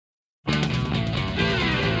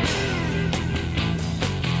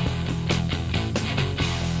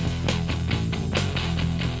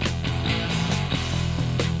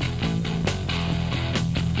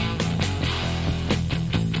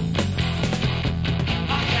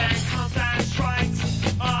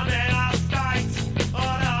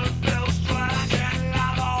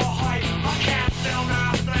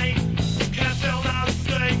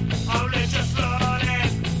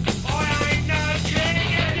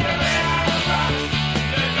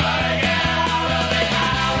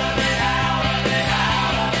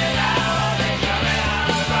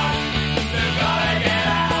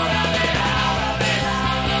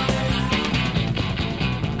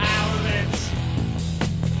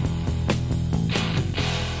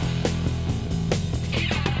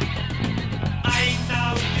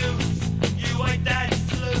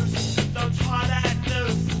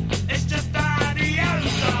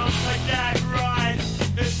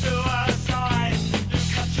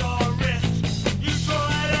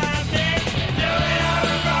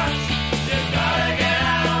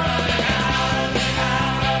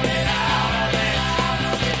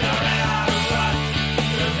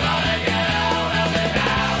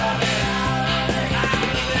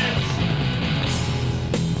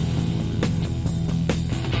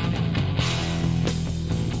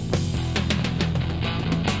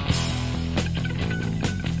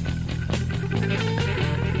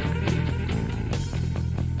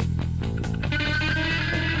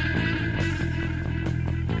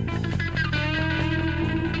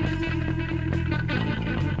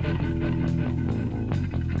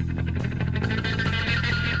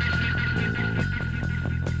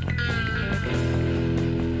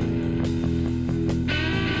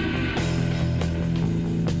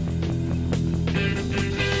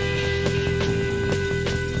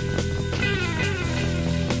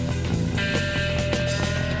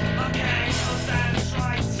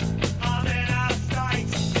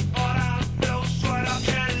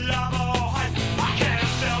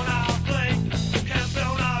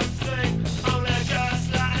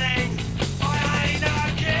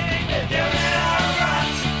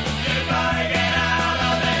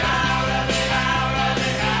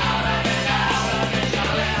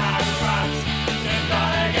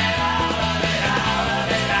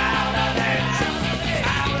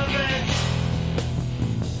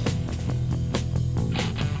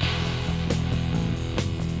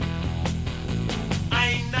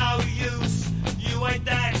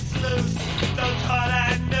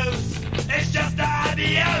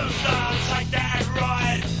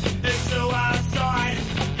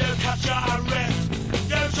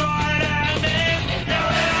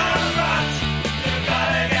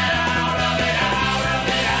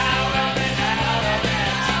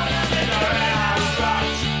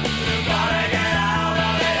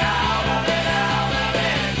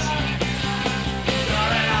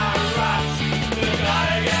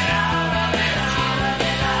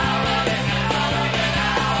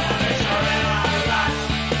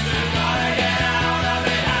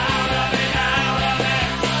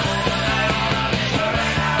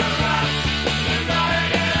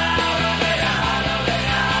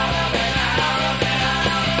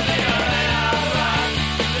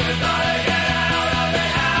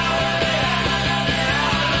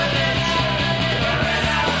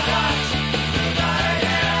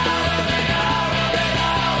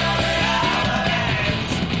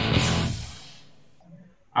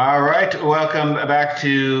welcome back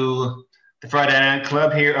to the Friday Night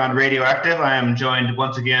Club here on Radioactive. I am joined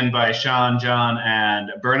once again by Sean, John,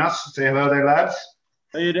 and Bernos. Say hello there, lads.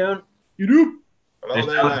 How you doing? You do? Hello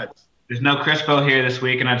there, lads. There's no Crispo here this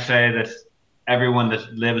week, and I'd say that everyone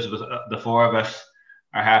that lives with the four of us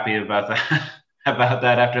are happy about that, about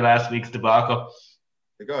that after last week's debacle.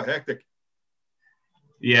 They got hectic.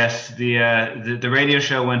 Yes, the radio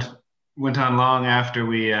show went on long after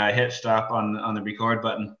we hit stop on the record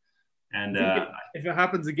button. And if it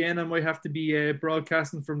happens again, I might have to be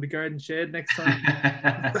broadcasting from the garden shed next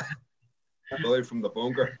time. Live from the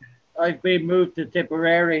bunker. I've been moved to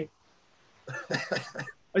Tipperary.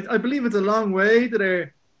 I believe it's a long way to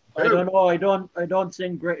there. I don't know. I don't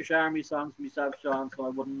sing British Army songs myself, Sean, so I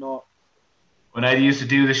wouldn't know. When I used to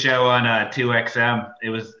do the show on 2XM, it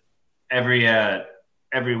was every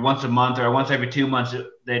once a month or once every 2 months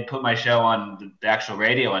they'd put my show on the actual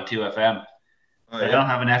radio on 2FM. Oh, yeah. I don't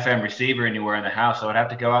have an FM receiver anywhere in the house, so I'd have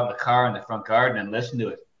to go out in the car in the front garden and listen to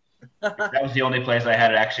it. That was the only place I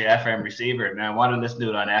had an actually FM receiver, and I wanted to listen to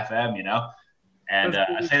it on FM, you know. And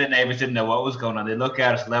I say the neighbors didn't know what was going on. They look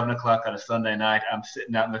at us 11 o'clock on a Sunday night. I'm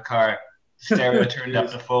sitting out in the car, stereo turned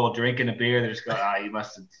up to full, drinking a beer. They just go, you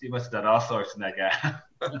must have done all sorts in that guy.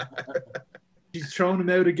 He's thrown him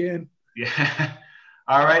out again. Yeah.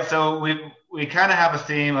 All right, so we kind of have a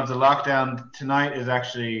theme of the lockdown. Tonight is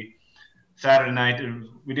actually Saturday night.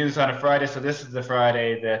 We do this on a Friday, so this is the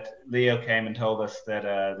Friday that Leo came and told us that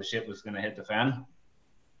the shit was going to hit the fan.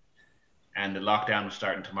 And the lockdown was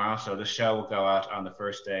starting tomorrow, so this show will go out on the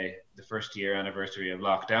first day, the first year anniversary of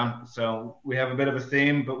lockdown. So we have a bit of a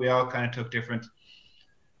theme, but we all kind of took different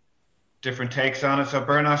takes on it. So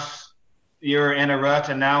Bernos, you're in a rut,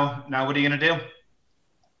 and now what are you going to do?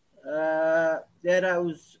 Yeah, I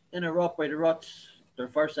was in a rut by the Ruts, their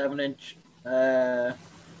first 7-inch. And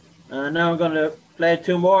now I'm going to play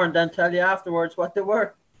 2 more and then tell you afterwards what they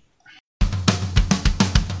were.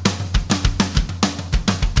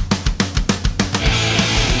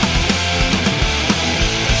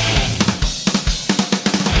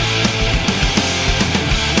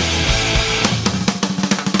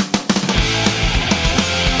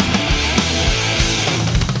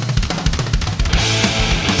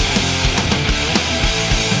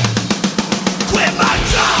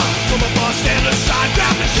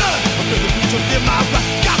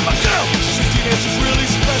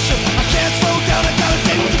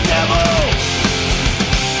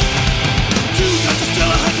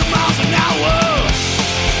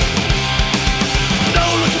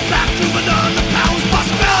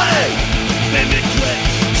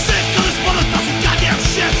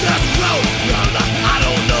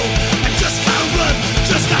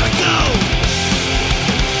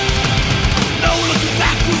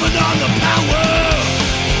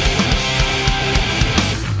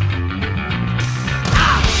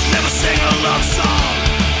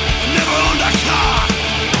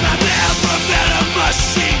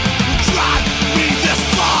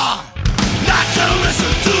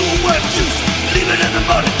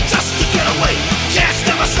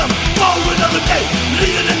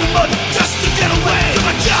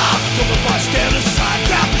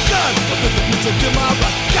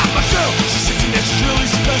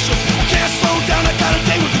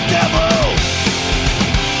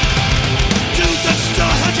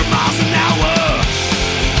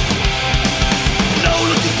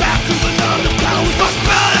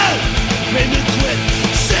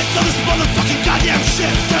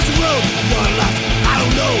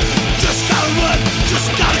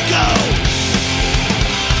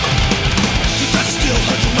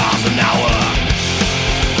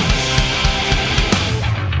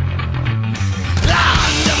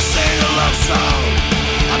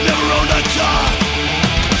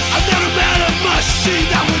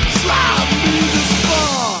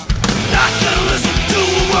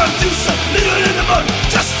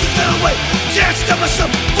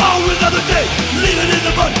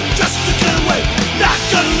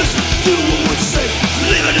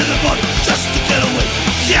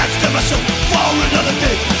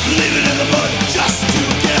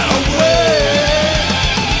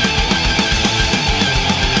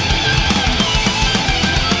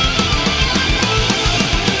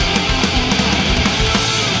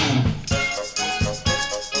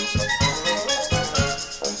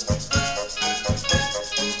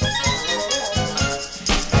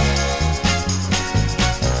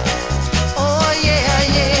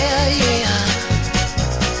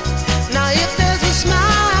 Now if there's a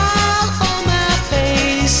smile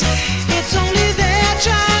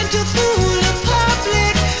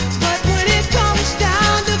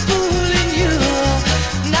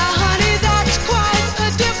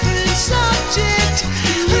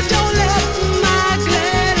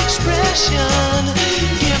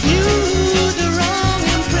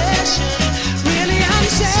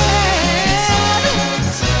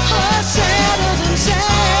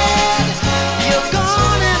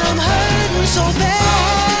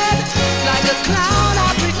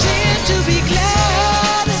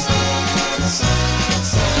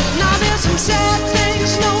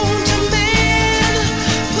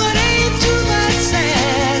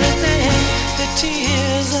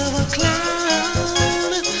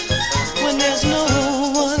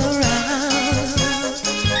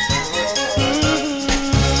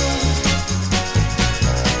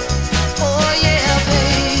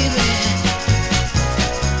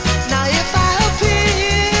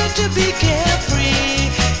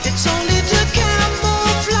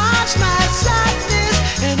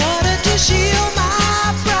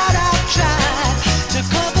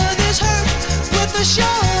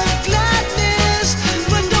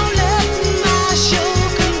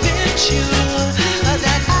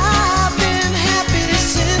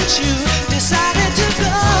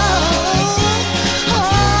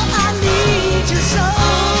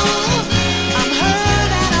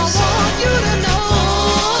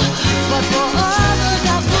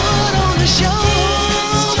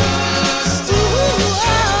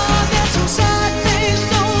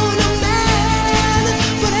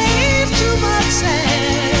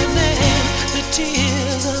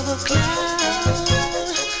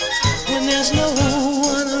there's no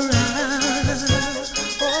one around.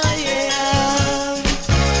 Oh yeah,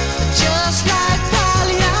 just like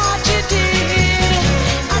Pagliacci did,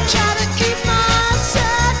 I try to keep my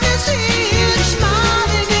sadness hid,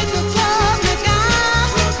 smiling in the public eye,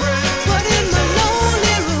 but in my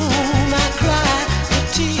lonely room I cry the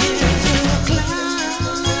tears of a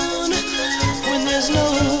clown when there's no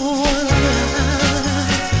one around.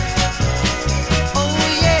 Oh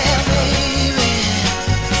yeah, baby.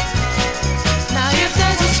 Now if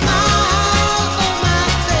there's a smile on my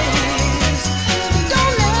face,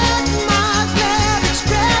 don't let my glad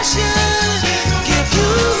expression give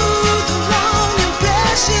you the wrong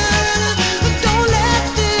impression. Don't let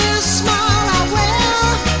this smile I wear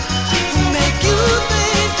make you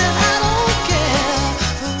think that I don't care.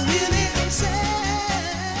 But really I'm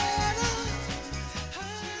sad.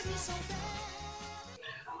 Hurting so bad.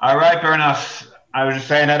 All right, Bernos. I was just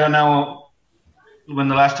saying, I don't know when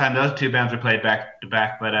the last time those two bands were played back to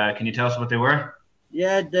back, but can you tell us what they were?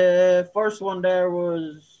 Yeah, the first one there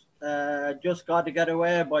was Just Got to Get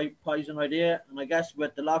Away by Poison Idea. And I guess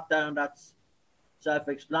with the lockdown, that's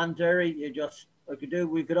self-explanatory.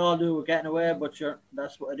 We could all do with getting away, but sure,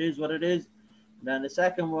 that's what it is. And then the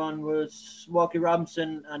second one was Smokey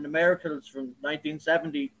Robinson and the Miracles from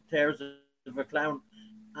 1970, Tears of a Clown.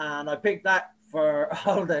 And I picked that for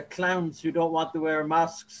all the clowns who don't want to wear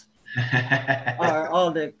masks, or all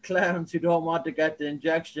the clowns who don't want to get the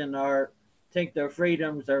injection or think their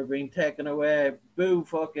freedoms are being taken away. Boo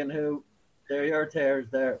fucking who. They're your tears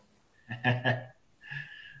there.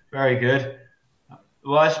 Very good.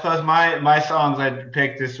 Well, I suppose my songs I'd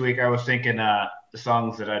picked this week, I was thinking the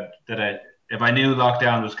songs that I if I knew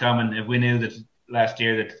lockdown was coming, if we knew that last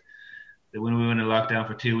year that when we went in lockdown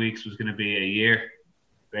for 2 weeks was going to be a year,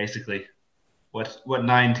 basically, what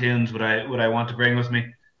 9 tunes would I want to bring with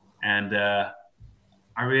me? And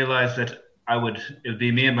I realized that it would be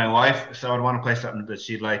me and my wife, so I'd want to play something that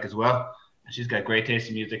she'd like as well. And she's got great taste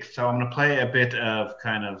in music, so I'm going to play a bit of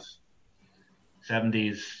kind of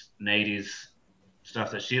 70s and 80s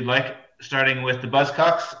stuff that she'd like, starting with the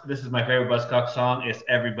Buzzcocks. This is my favorite Buzzcocks song. It's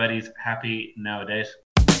Everybody's Happy Nowadays.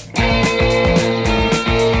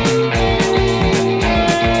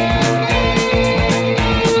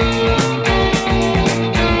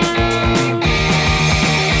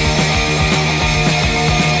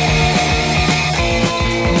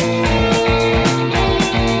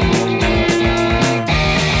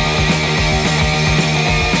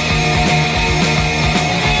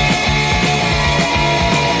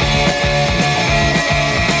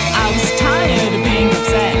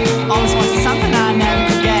 Always wanted something I never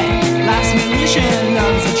could get. Life's an illusion,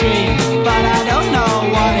 love is a dream, but I don't know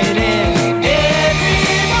what it is.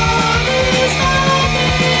 Everybody's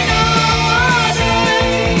happy nowadays.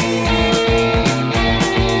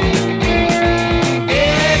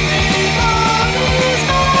 Everybody's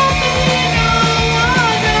happy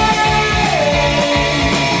nowadays.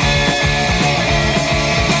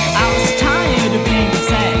 I was tired of being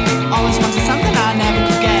upset. Always wanted something I never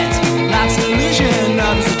could get. Life's an illusion,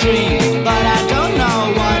 love is a dream, but I don't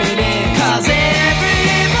know what it is. 'Cause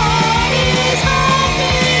everybody's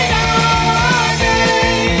happy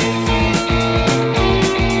nowadays.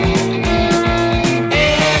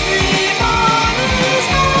 Everybody's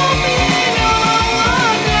happy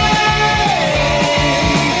nowadays.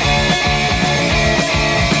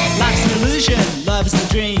 Life's an illusion, love is a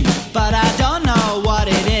dream, but I don't know what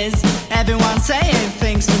it is. Everyone's saying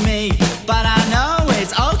things to me, but I know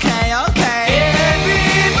it's okay, okay.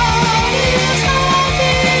 Everybody's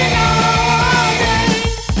happy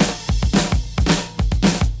nowadays.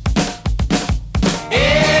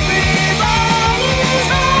 Everybody's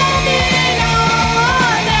happy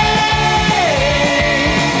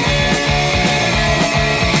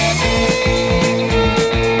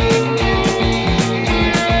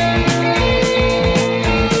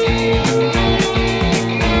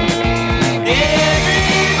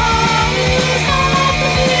Everybody's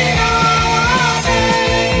happy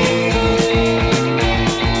nowadays.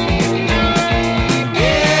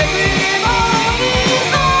 Everybody's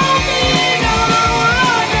happy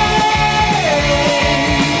nowadays.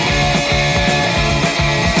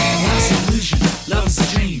 Life's an illusion, love is a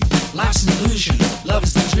dream. Life's an illusion, love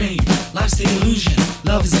is the dream. Life's the illusion,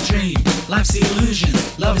 love is a dream. Life's the illusion,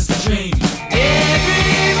 love is the dream.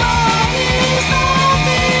 Everybody's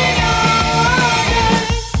happy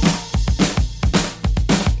nowadays.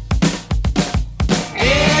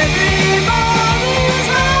 Everybody's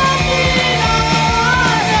happy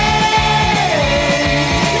nowadays.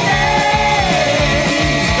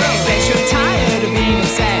 Bet you're tired of being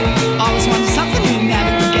upset. Always wanted something you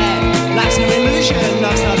never could get. Life's no illusion,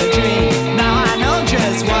 love's not a dream.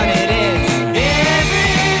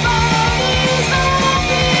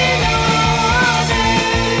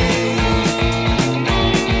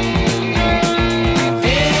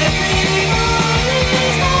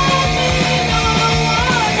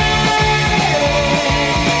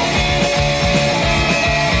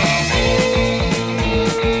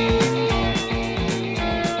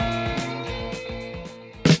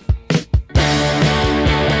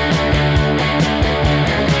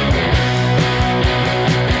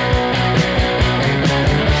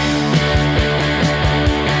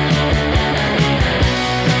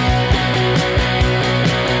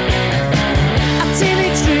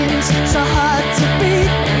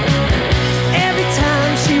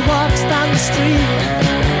 street.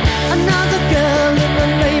 Another girl in the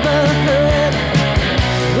neighborhood.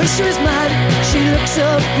 Wish she was mine, she looks so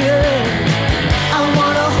good. I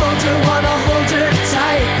wanna hold her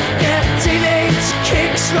tight. Get teenage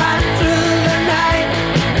kicks right through the night.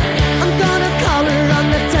 I'm gonna call her on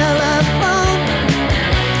the telephone.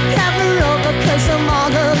 Have her over 'cause I'm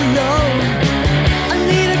all alone. I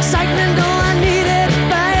need excitement, oh I need it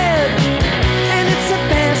bad. And it's the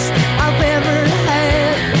best I've ever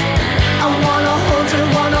had. I wanna hold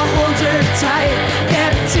her tight.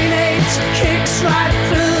 Get teenage kicks right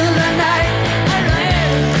through the night.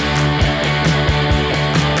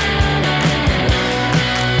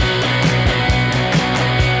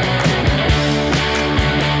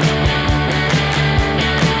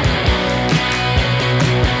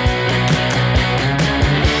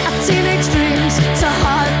 A teenage dream's so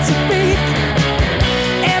hard to beat.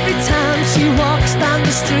 Every time she walks down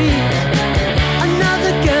the street,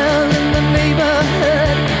 another girl in the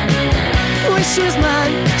neighborhood. Wish she was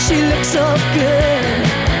mine, she looks so good.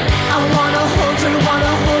 I wanna hold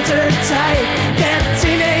her tight. Get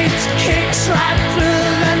teenage kicks right through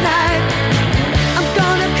the night. I'm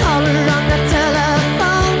gonna call her on the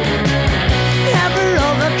telephone. Have her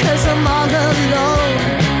over 'cause I'm all alone.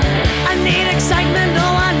 I need excitement,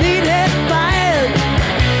 oh I need it bad.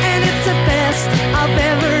 And it's the best I've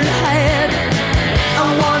ever had. I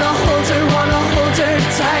wanna hold her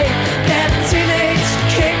tight. Get teenage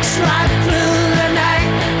kicks right through the night.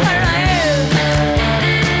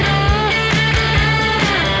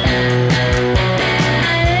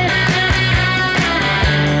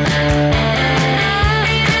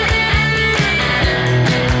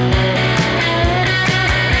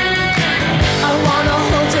 I wanna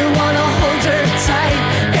hold her tight.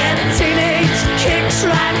 Get teenage kicks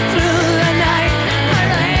right through the night.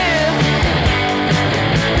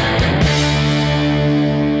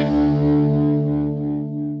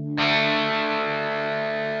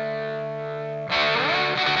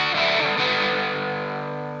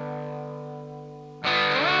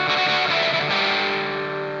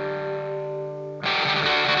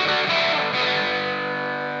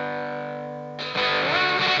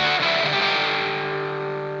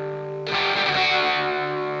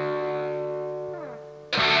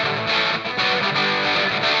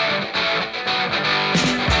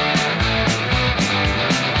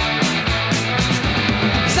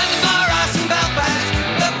 Something more us in Belfast.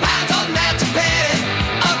 The pounds on that to pay it.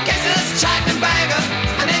 Okay, so let's chat and banger.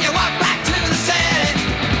 And then you walk back to the city.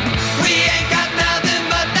 We ain't got nothing,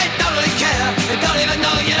 but they don't really care. They don't even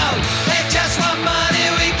know, you know. They just want money.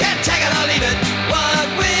 We can take it or leave it. What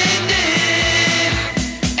we need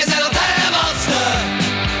is an alternative monster.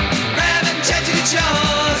 Grab and change it, it's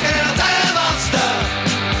yours. Get an alternative monster.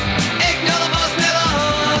 Ignore the most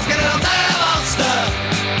middle. Get an alternative monster.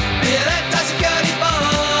 Be it anti-security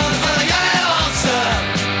force or the young monster.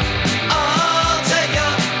 All take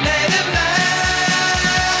your native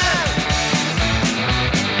land.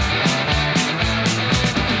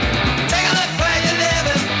 Take a look where you're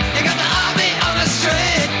living. You got the army on the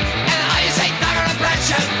street, and all you say thugger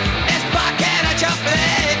oppression is barking at your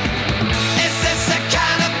feet. Is this the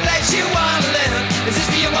kind of place you wanna live? Is this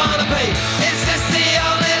where you wanna be? Is this the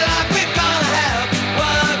only life we're gonna have?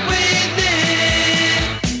 What we need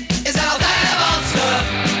is an alternative monster.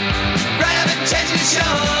 Grab and change the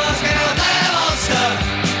shows. Get an alternative monster.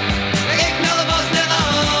 Ignore the most new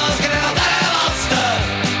laws. Get an alternative monster.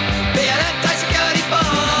 Be an anti-security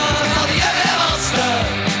force or the other monster.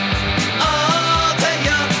 All to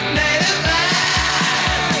your native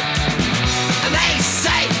land. And they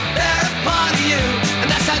say they're a part of you, and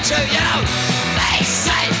that's not true, you know. They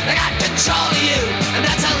say they got control of you, and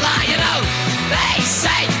that's a lie, you know. They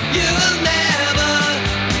say you will never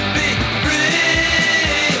be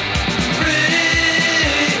free, free,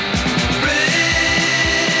 free.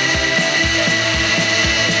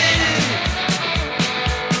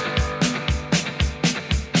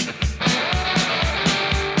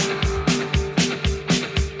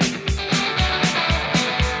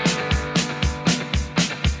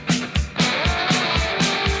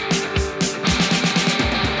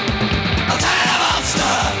 Alternative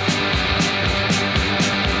monster.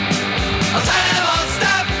 Alternative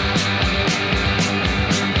monster.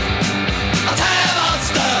 Alternative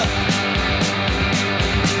monster.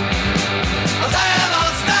 Alternative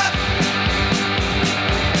monster.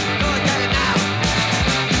 Go and get it now.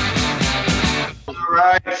 All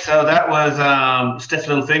right, so that was Stiff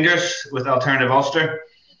Little Fingers with Alternative Ulster.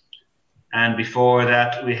 And before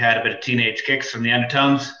that, we had a bit of Teenage Kicks from the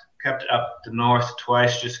Undertones. Kept it up the north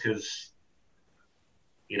twice just because,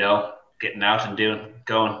 you know, getting out and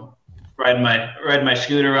going riding my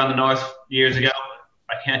scooter around the north years ago.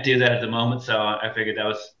 I can't do that at the moment, so I figured that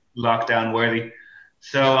was lockdown worthy.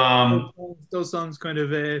 So those songs kind of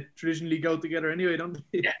traditionally go together anyway, don't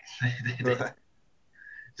they? yeah,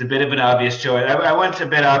 it's a bit of an obvious choice. I went a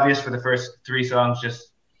bit obvious for the first 3 songs.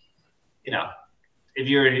 Just if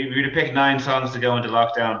you were to pick 9 songs to go into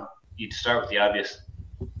lockdown, you'd start with the obvious.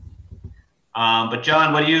 But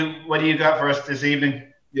John, what do you got for us this evening?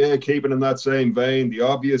 Yeah, keeping in that same vein, the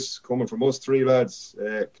obvious coming from us 3 lads,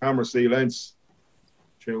 Camera C Lens,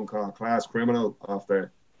 tune called Class Criminal off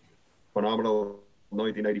their phenomenal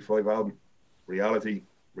 1985 album, Reality,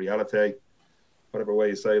 whatever way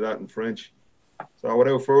you say that in French. So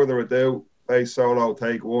without further ado, bass solo,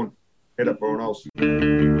 take 1. Hit it, Burnos.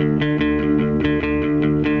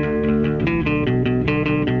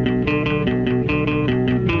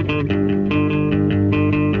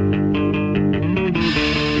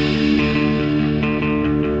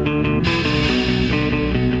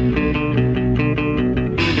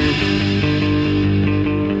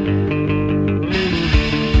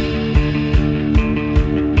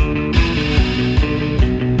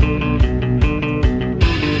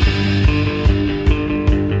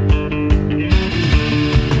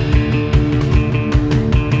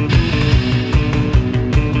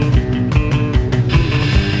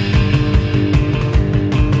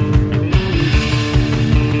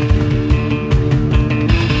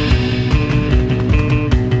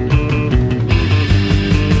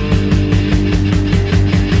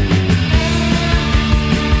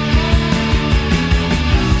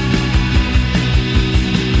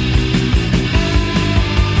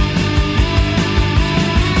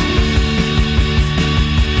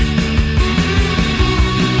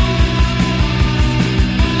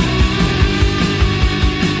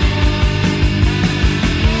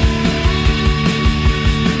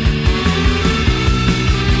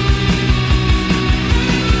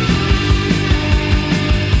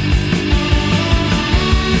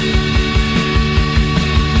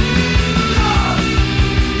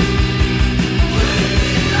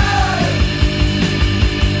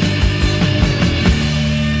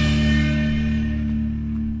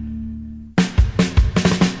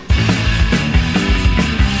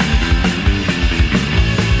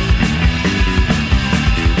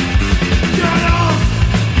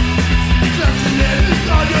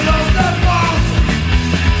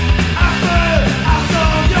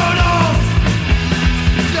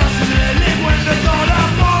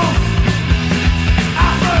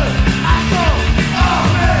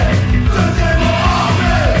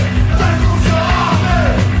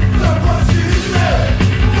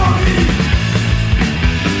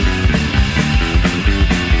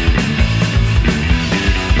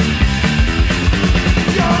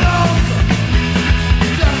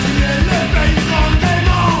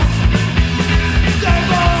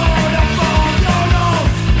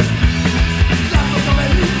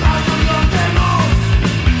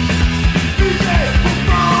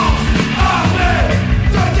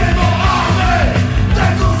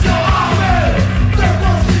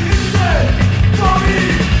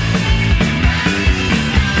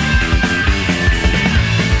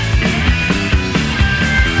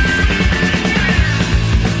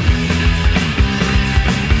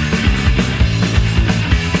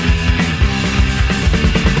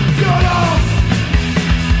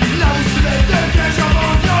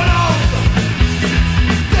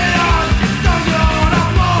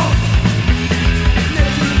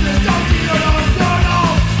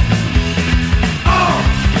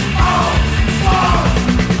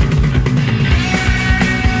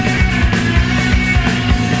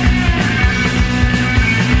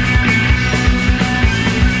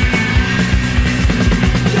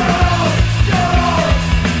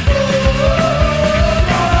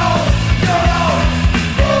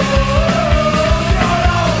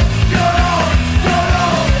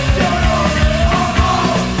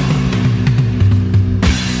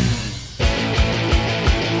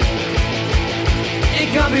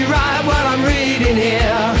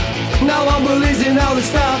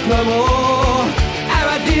 no more. Our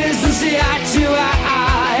ideas don't see eye to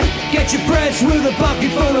eye. Get your press with a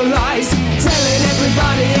bucket full of lies, telling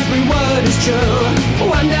everybody every word is true.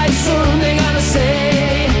 One day soon they're gonna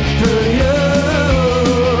say through you.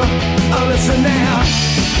 Oh, listen now,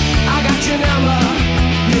 I got your number.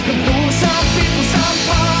 You can fool some people some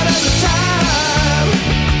part of the time.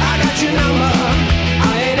 I got your number.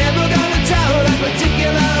 I ain't ever gonna tell that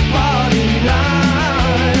particular party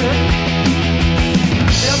line.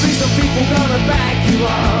 There'll be some people gonna back you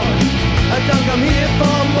up. I don't come here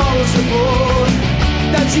for moral support.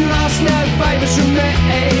 Don't you ask no favors from me.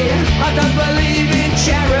 I don't believe in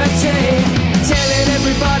charity.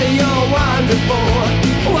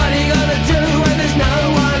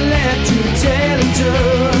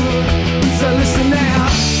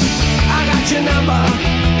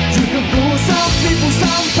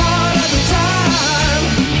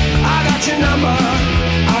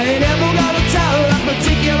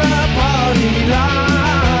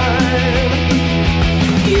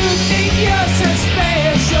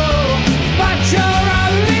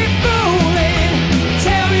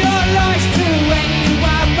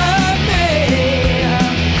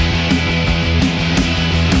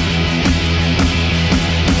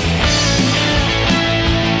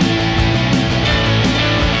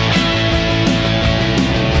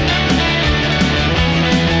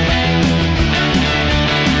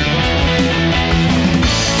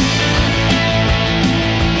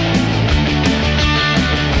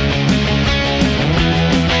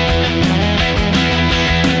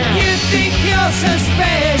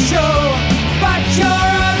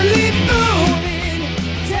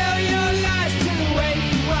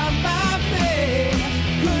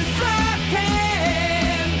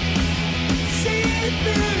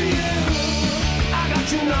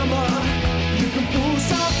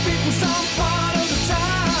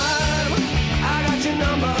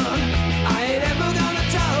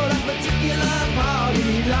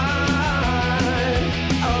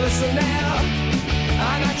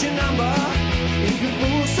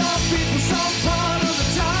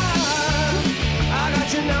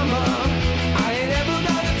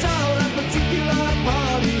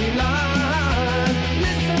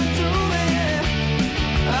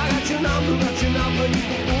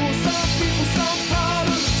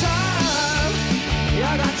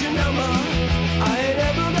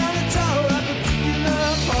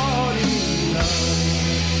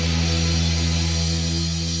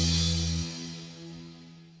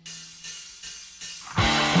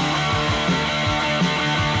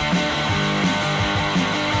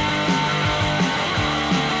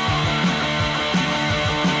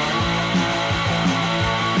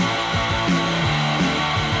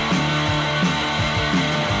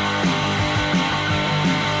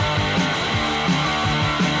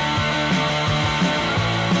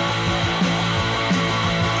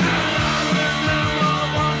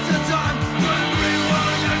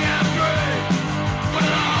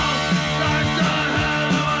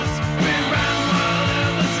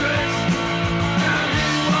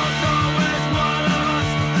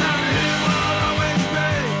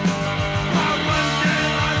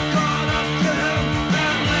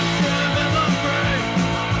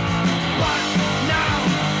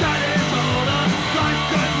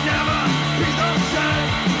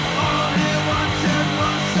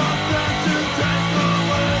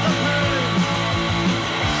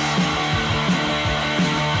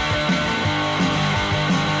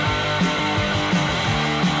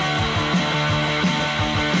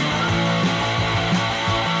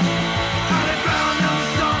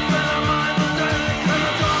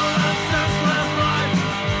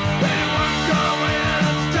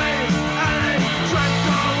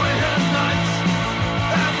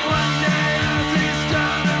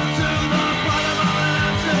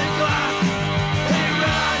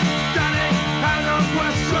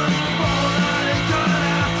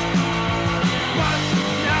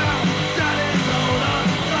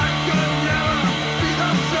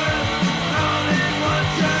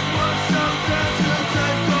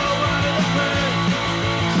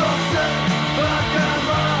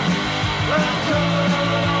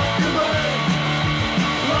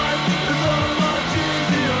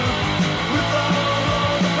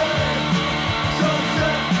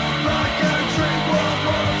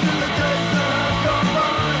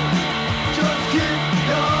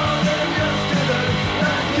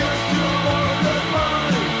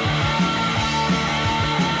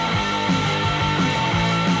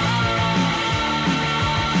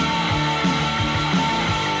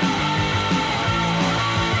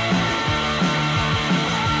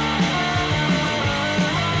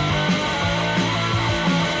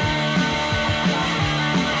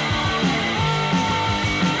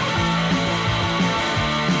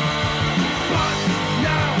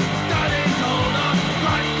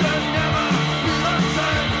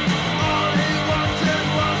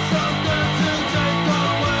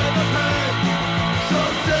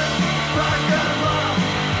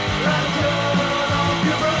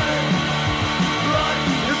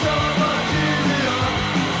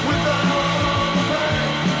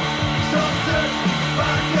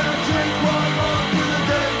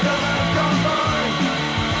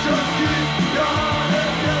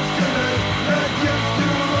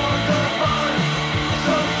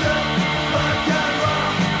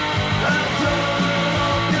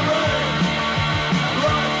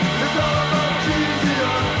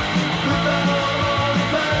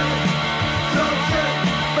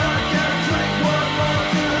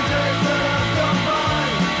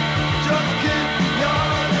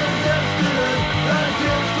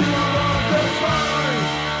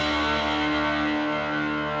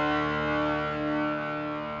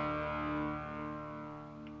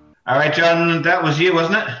 right, John, that was you,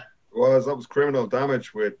 wasn't it? That was Criminal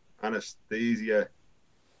Damage with Anesthesia,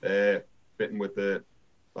 fitting with the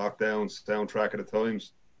Lockdown soundtrack of the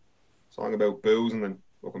times. Song about boozing and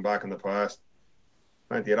looking back in the past.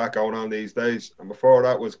 Plenty of that going on these days. And before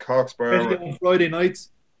that was Especially Coxsparrow. on Friday nights.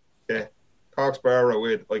 Yeah, Coxsparrow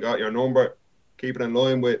with I Got Your Number. Keep it in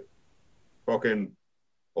line with fucking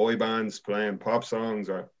oi bands playing pop songs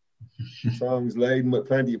or songs laden with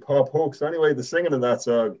plenty of pop hooks. Anyway, the singing in that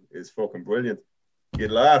song is fucking brilliant.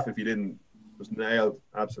 You'd laugh if you didn't just nail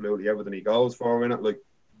absolutely everything he goes for in it. Like,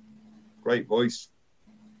 great voice.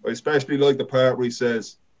 I especially like the part where he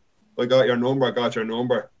says, I got your number, I got your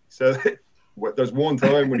number. He says, there's one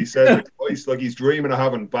time when he says it twice, like he's dreaming of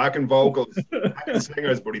having backing vocals, backing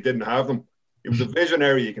singers, but he didn't have them. He was a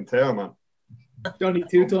visionary, you can tell, man. Johnny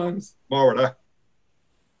 2 times. More of that.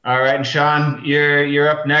 All right, and Sean, you're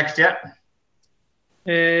up next, yeah?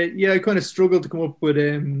 Yeah, I kind of struggled to come up with,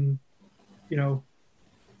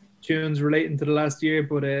 tunes relating to the last year,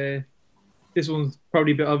 but this one's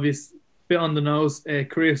probably a bit obvious, bit on the nose.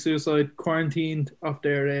 Career Suicide, Quarantined, off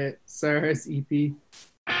their SARS EP.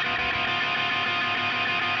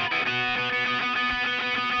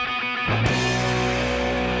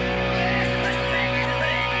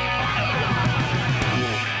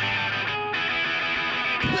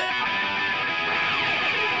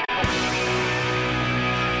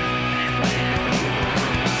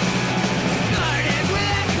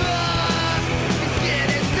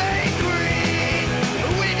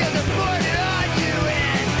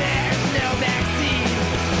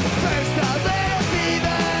 First a little fever,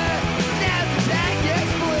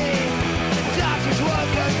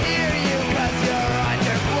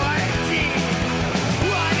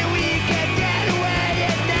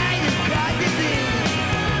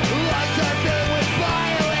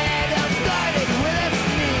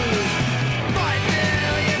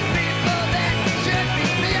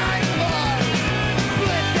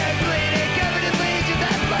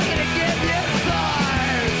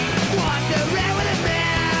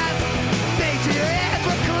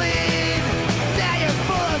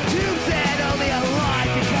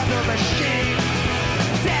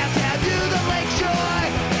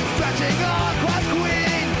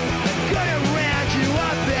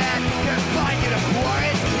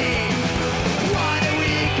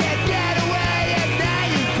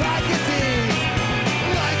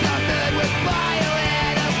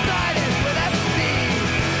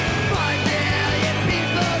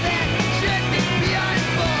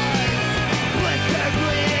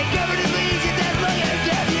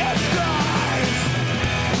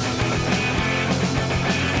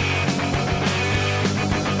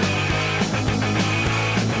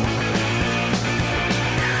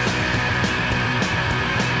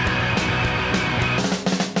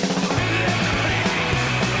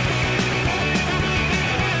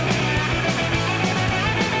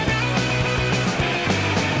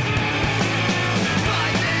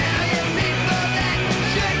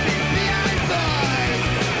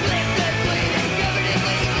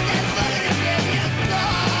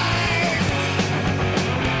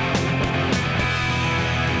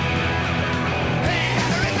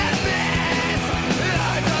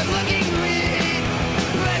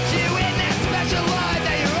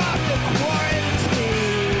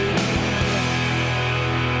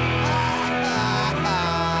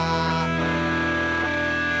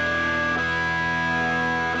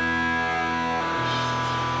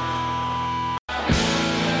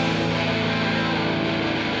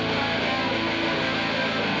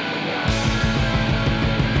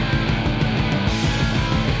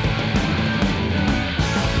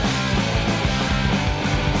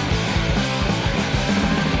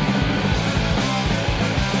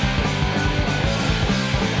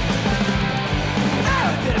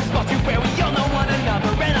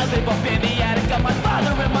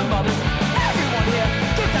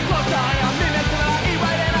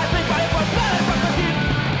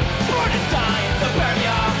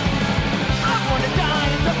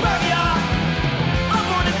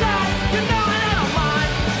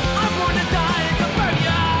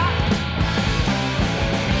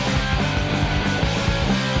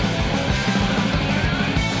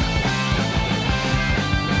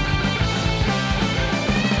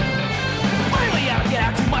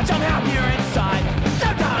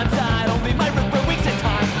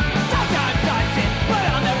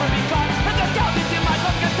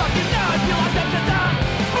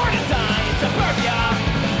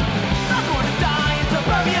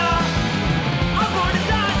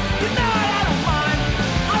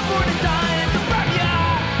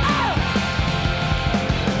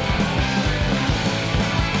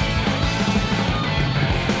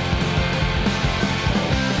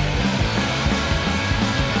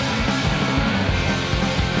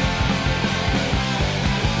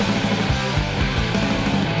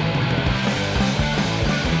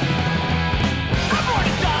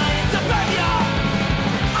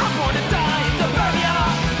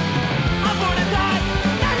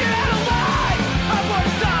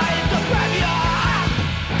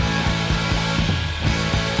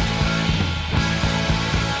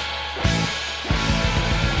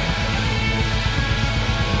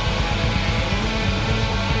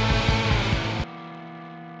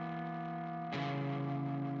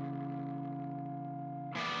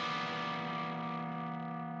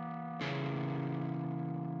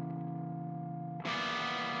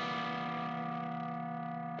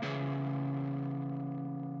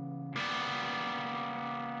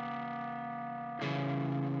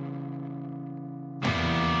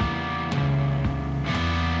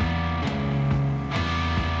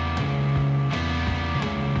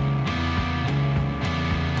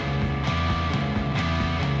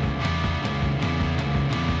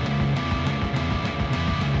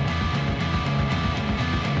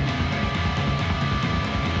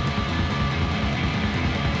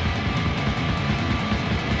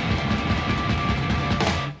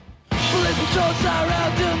 souls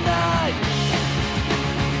around tonight.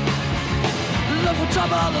 Look for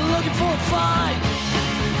trouble, they're looking for a fight.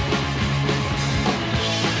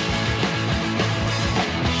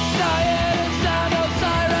 Now I hear the sound of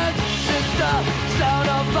sirens, it's the sound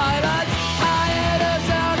of violence. I hear the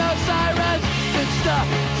sound of sirens, it's the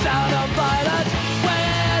sound of violence. We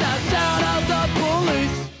hear the sound of the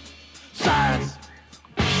police sirens.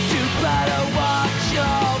 You better watch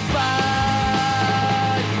your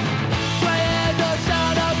back. We hear the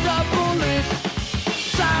sound of the police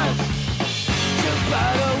sirens. You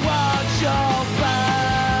better watch your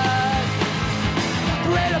back.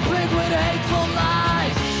 Read a pig with hateful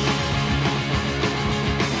lies.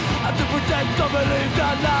 Have to protect or believe the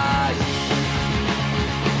lies.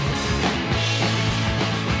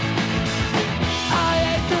 I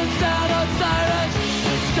hate the sound of sirens.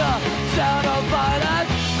 It's the sound of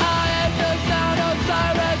violence. I hate the sound of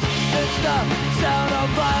sirens. It's the sound of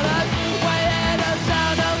violence. We hear the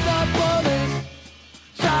sound of the police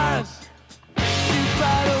sirens. You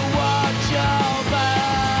better watch your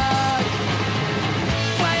back.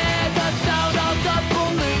 We hear the sound of the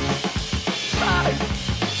police sirens.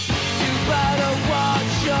 You better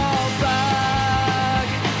watch your back.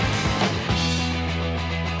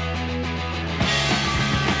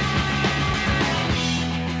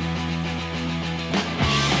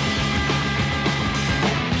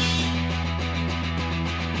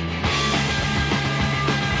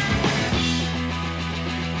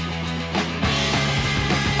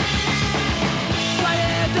 We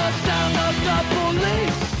hear the sound of the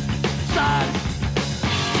police sirens.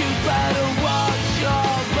 You better watch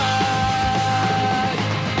your back.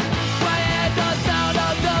 We hear the sound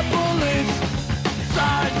of the police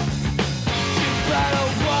sirens. You better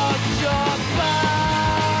watch your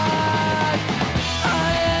back. I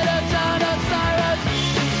hear the sound of sirens.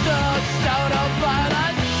 It's the sound of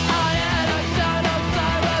violence. I hear the sound of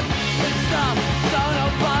sirens. It's the sound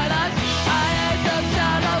of violence. I hear the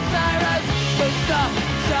sound of sirens. It's the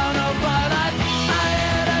sound of violence. I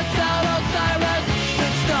hear the sound of sirens.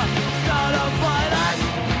 It's the sound of violence.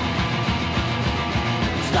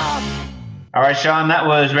 Stop. All right, Sean, that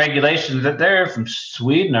was Regulations. That they're from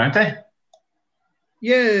Sweden, aren't they?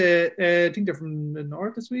 Yeah, I think they're from the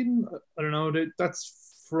north of Sweden. I don't know.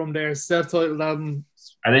 That's from their self-titled album,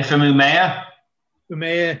 Are they from Umea?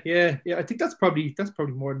 Umea. Yeah. I think that's probably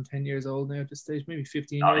more than 10 years old now at this stage, maybe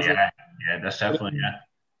 15 Oh years. yeah, yeah, that's definitely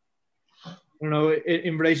I don't know.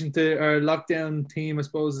 In relation to our lockdown team, I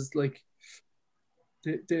suppose it's like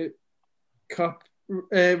the cop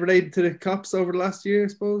related to the cops over the last year, I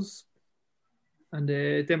suppose. And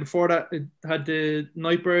then before that, it had the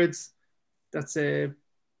Nightbirds. That's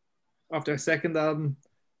off their second album,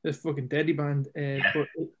 the fucking Deadly Band. But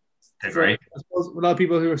They're great. I suppose a lot of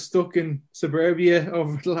people who are stuck in suburbia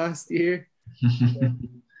over the last year. We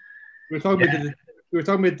were talking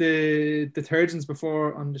about the detergents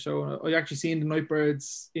before on the show. I actually seen the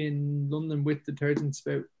Nightbirds in London with detergents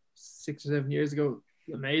about 6 or 7 years ago.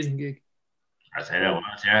 Amazing gig. I'd say that was,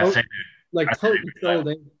 yeah. I'd say Like That's totally pretty sold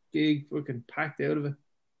out gig, fucking packed out of it.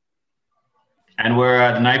 And were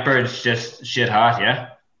the Nightbirds just shit hot, yeah?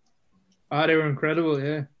 They were incredible,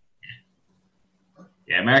 yeah.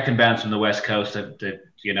 Yeah, American bands from the West Coast that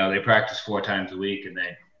they practice 4 times a week, and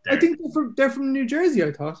I think they're from New Jersey,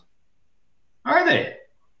 I thought. Are they?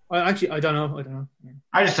 I don't know.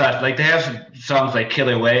 I just thought like they have some songs like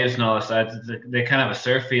Killer Waves and all this stuff. They kind of have a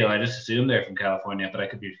surf feel. I just assumed they're from California, but I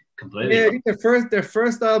could be completely Yeah, I wrong. think their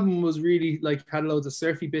first album was really like had loads of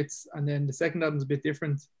surfy bits, and then the second album's a bit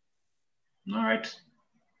different. All right.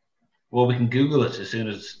 Well, we can Google it as soon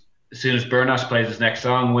as Burnos plays his next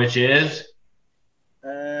song, which is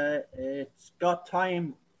It's Got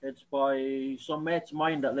Time. It's by some mates of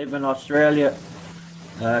mine that live in Australia,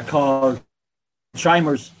 called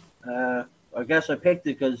Chimers. I guess I picked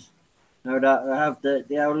it because now that I have the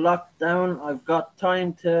lockdown, I've got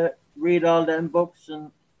time to read all them books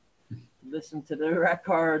and listen to the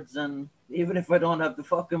records, and even if I don't have the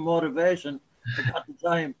fucking motivation, I got the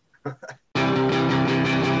time.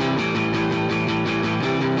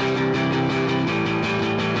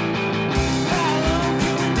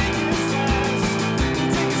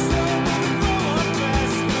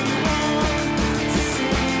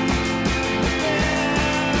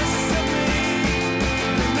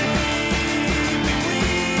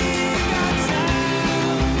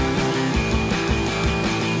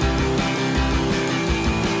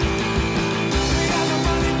 We got no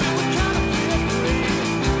money, but we kinda feel free.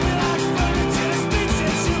 We like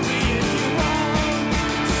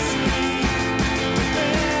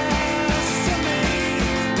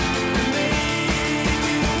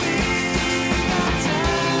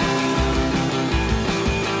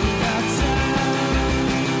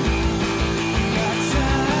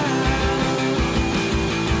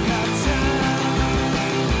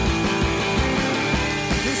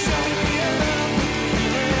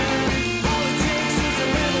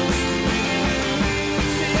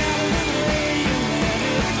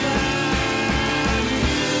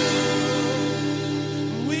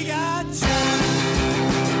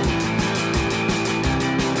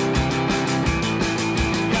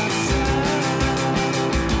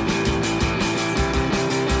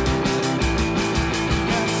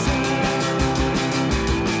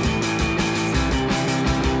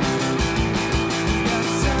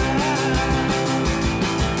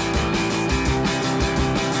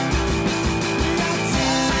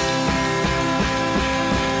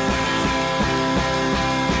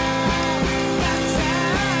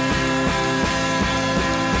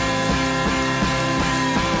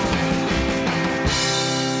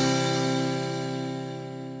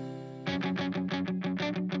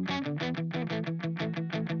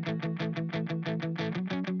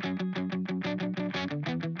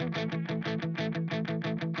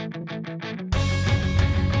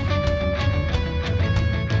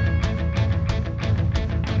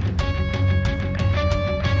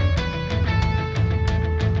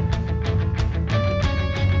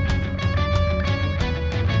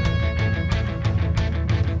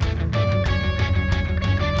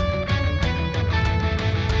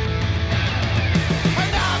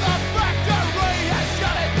Another factory has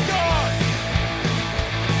shut its doors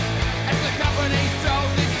as the company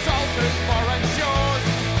sells its soul to foreign shores.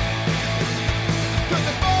 'Cause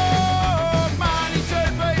there's more money to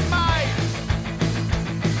be made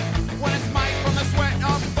when it's made from the sweat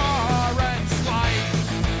of foreign slaves.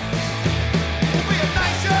 We'll be a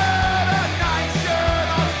nation of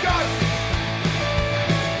ghosts.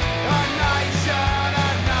 A nation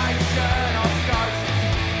of ghosts.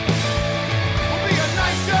 We'll be a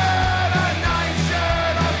nation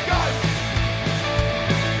of ghosts.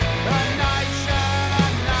 A nation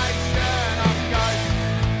of ghosts.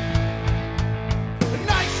 A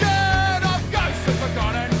nation of ghosts of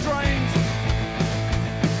forgotten dreams.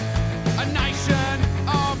 A nation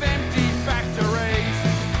of empty factories.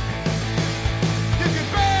 You can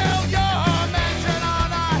build your mansion on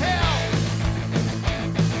a hill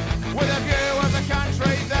with a view of the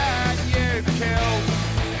country that you've killed.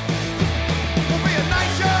 We'll be a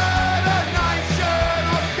nation of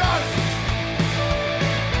ghosts.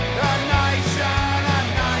 A nation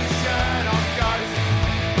of ghosts.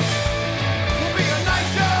 We'll be a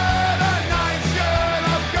nation of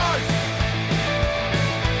ghosts.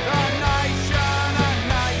 A nation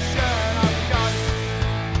of ghosts.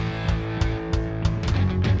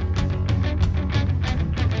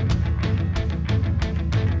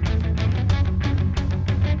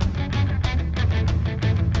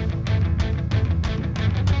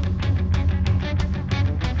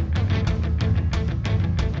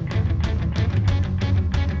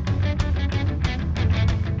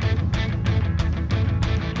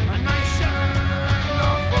 A nation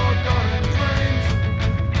of forgotten dreams.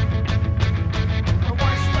 A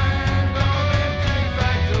wasteland of empty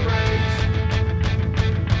factories.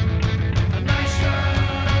 A nation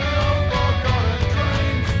of forgotten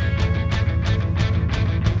dreams.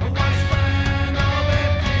 A wasteland of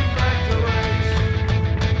empty factories.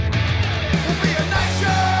 We'll be a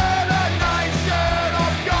nation of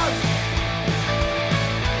ghosts.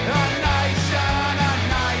 A nation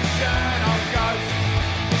of ghosts.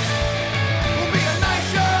 We'll be a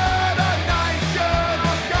nation of ghosts.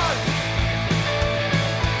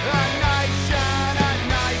 A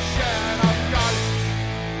nation of ghosts.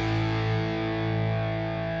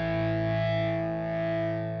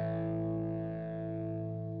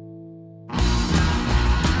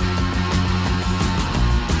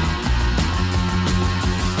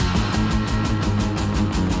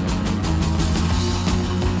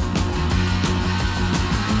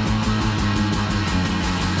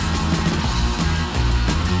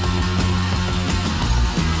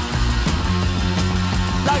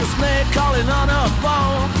 Like a snake calling on a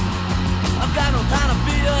phone. I've got no time to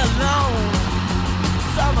be alone.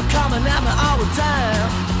 Summer coming at me all the time.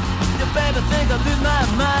 You better think I lose my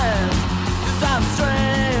mind. 'Cause I'm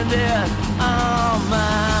stranded on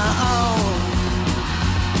my own.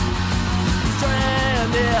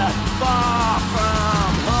 Stranded far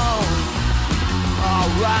from home.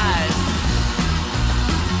 Alright.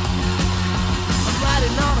 I'm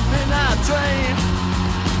riding on a midnight train,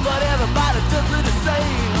 but everybody does look the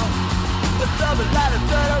same. There's something like a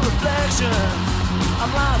dirt of reflection.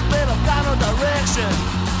 I'm lost, but I've got no direction,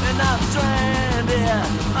 and I'm stranded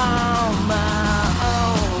on my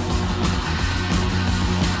own.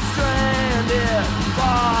 Stranded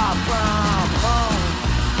far from home.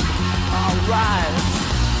 Alright.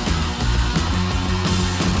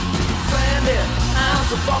 Stranded, I'm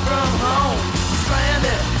so far from home.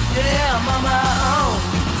 Stranded, yeah, I'm on my own.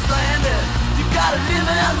 Stranded, you gotta leave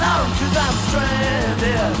me alone, 'cause I'm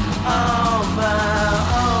stranded on my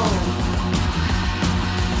own.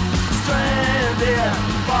 Stranded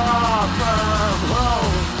far from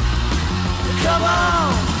home. Come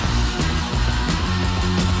on.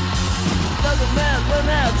 Doesn't matter when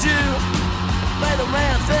I do. Play the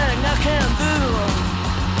man thing I can't do.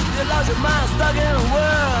 You lost your mind stuck in a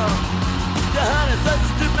world. Your honey's such a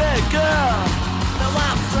stupid girl. Now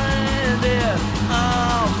I'm stranded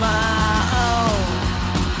on my own.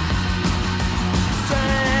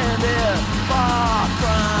 Stranded far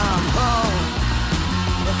from home.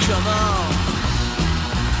 Come on.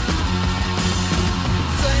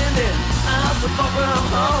 Stranded, I'm so far from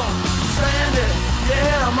home. Stranded,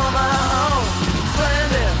 yeah, I'm on my own.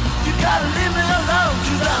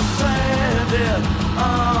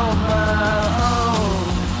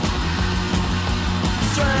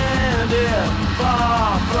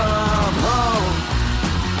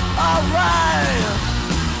 alright.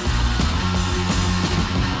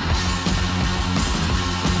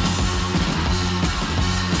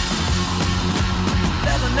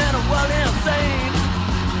 Living in a world insane.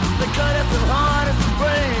 The cut is as hard as the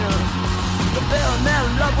brain. The bill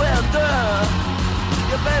and love will do.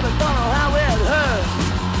 Your baby don't know how it hurts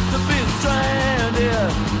to be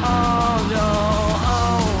stranded on your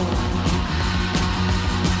own.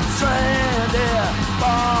 Stranded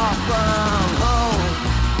far from home.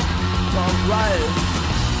 Alright.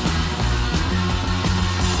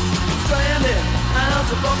 Stranded, I'm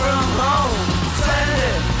so far from home.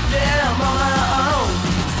 Stranded, yeah, I'm on my own.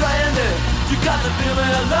 Stranded, you got to leave me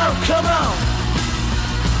alone, come on.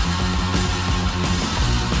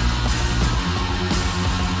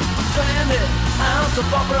 Stranded, I'm so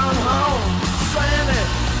far from home. Stranded,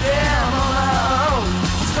 yeah, I'm on my own.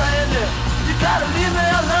 Stranded, you gotta leave me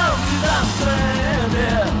alone, 'cause I'm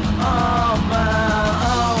stranded on my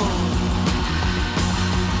own.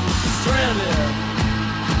 Stranded.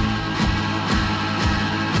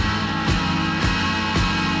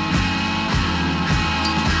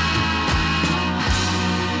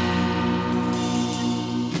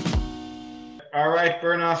 All right,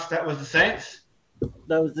 Burnos, that was the Saints.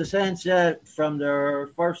 That was the Saints, yeah, from their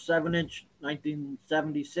first 7-inch,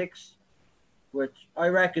 1976, which I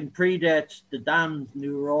reckon predates the Damned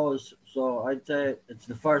New Rose. So I'd say it's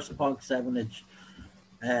the first punk 7-inch.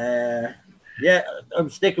 Yeah, I'm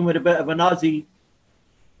sticking with a bit of an Aussie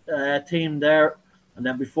team there. And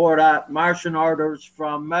then before that, Martian Orders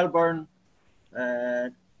from Melbourne,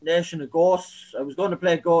 Nation of Ghosts. I was going to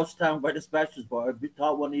play Ghost Town by the Specials, but I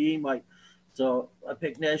thought one of you might. So I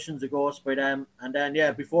picked Nations of Ghosts by them. And then,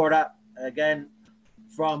 yeah, before that, again,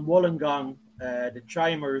 from Wollongong, the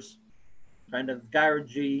Chimers, kind of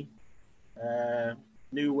garagey,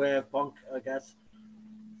 new wave punk, I guess.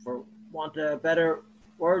 For want better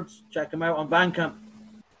words, check them out on Bandcamp.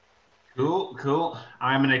 Cool.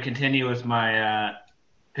 I'm going to continue with my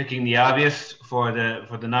picking the obvious for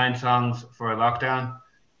the 9 songs for Lockdown.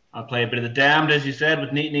 I'll play a bit of The Damned, as you said,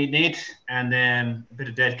 with Neat, and then a bit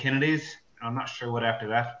of Dead Kennedys. I'm not sure what after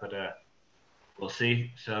that, but we'll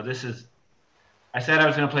see. So this is, I said I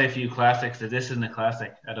was going to play a few classics. So this isn't a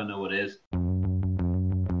classic. I don't know what is.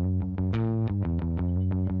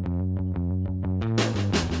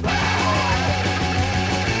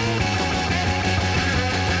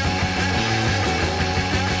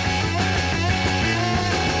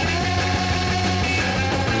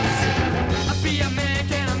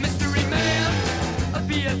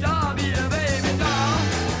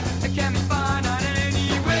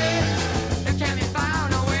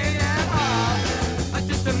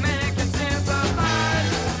 Just a man can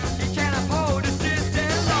sympathize. He can't afford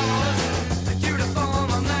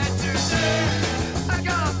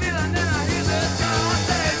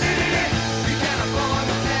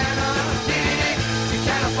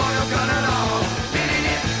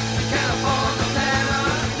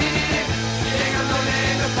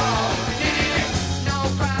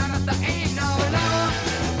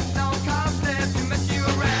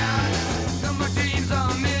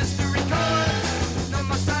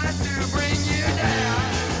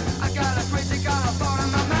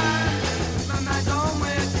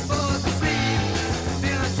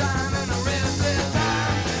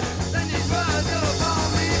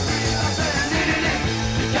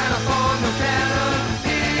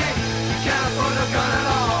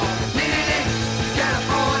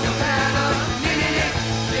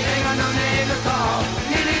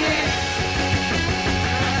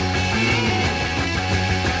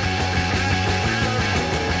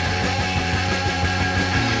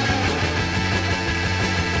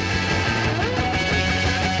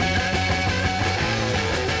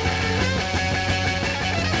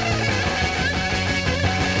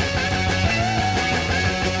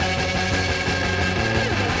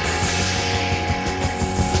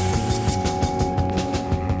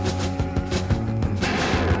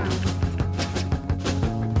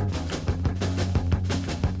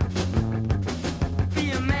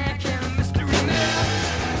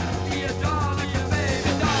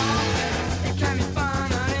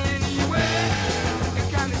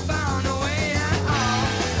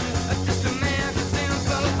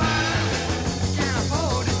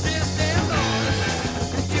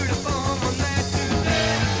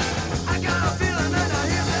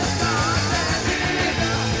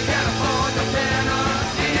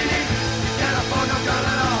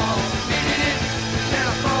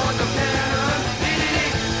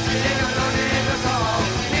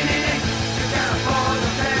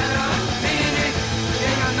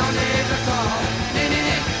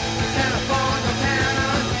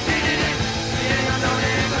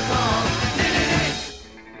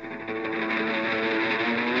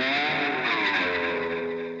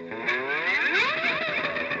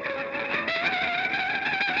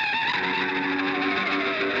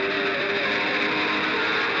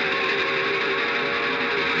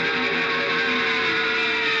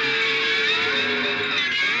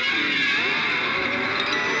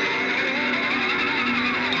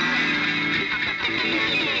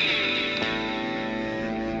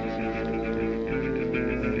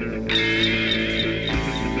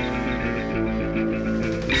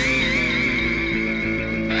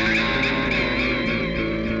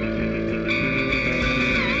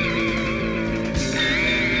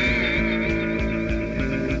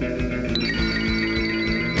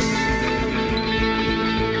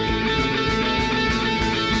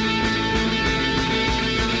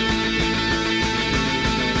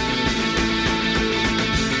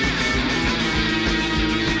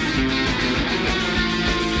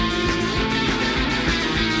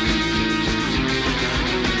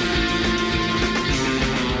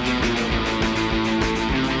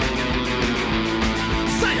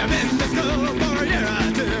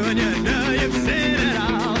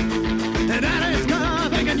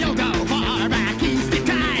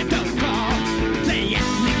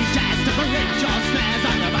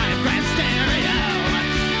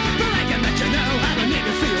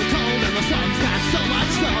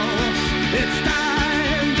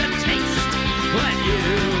you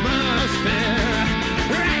must fear.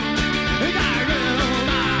 Right, I will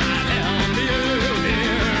not help you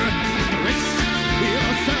here. Brace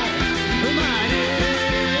yourself, my dear.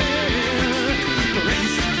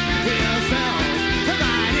 Brace yourself,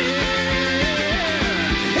 my dear.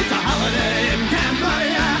 It's a holiday in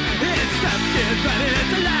Cambodia. It's stuff good, but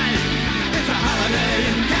it's alive. It's a holiday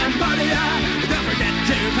in Cambodia. Don't forget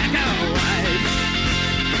to pack a wife.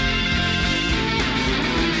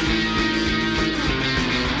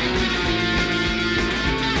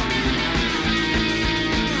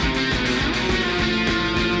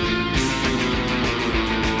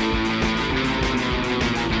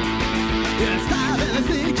 Your style is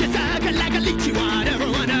a leech, you suck it like a leech. You want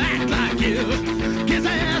everyone to act like you. Kiss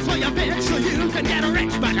ass for your bitch so you can get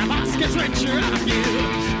rich, but the boss gets richer off you.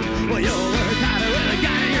 Well, you'll work harder with a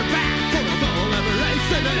gun in your back for a bowl of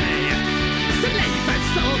rice a day. Some lazy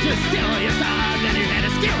soldiers steal your song and you had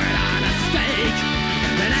to skewer it on a stake.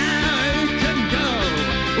 And now you can go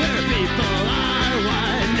where people are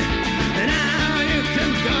one. And now you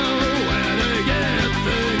can go where they get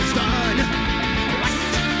things done. What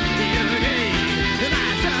do you need, my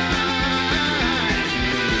son?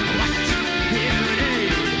 What do you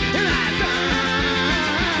need, my son?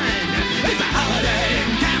 It's a holiday in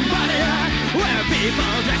Cambodia where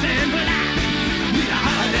people dress in black. Need a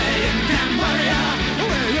holiday in Cambodia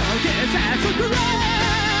where your kids ask for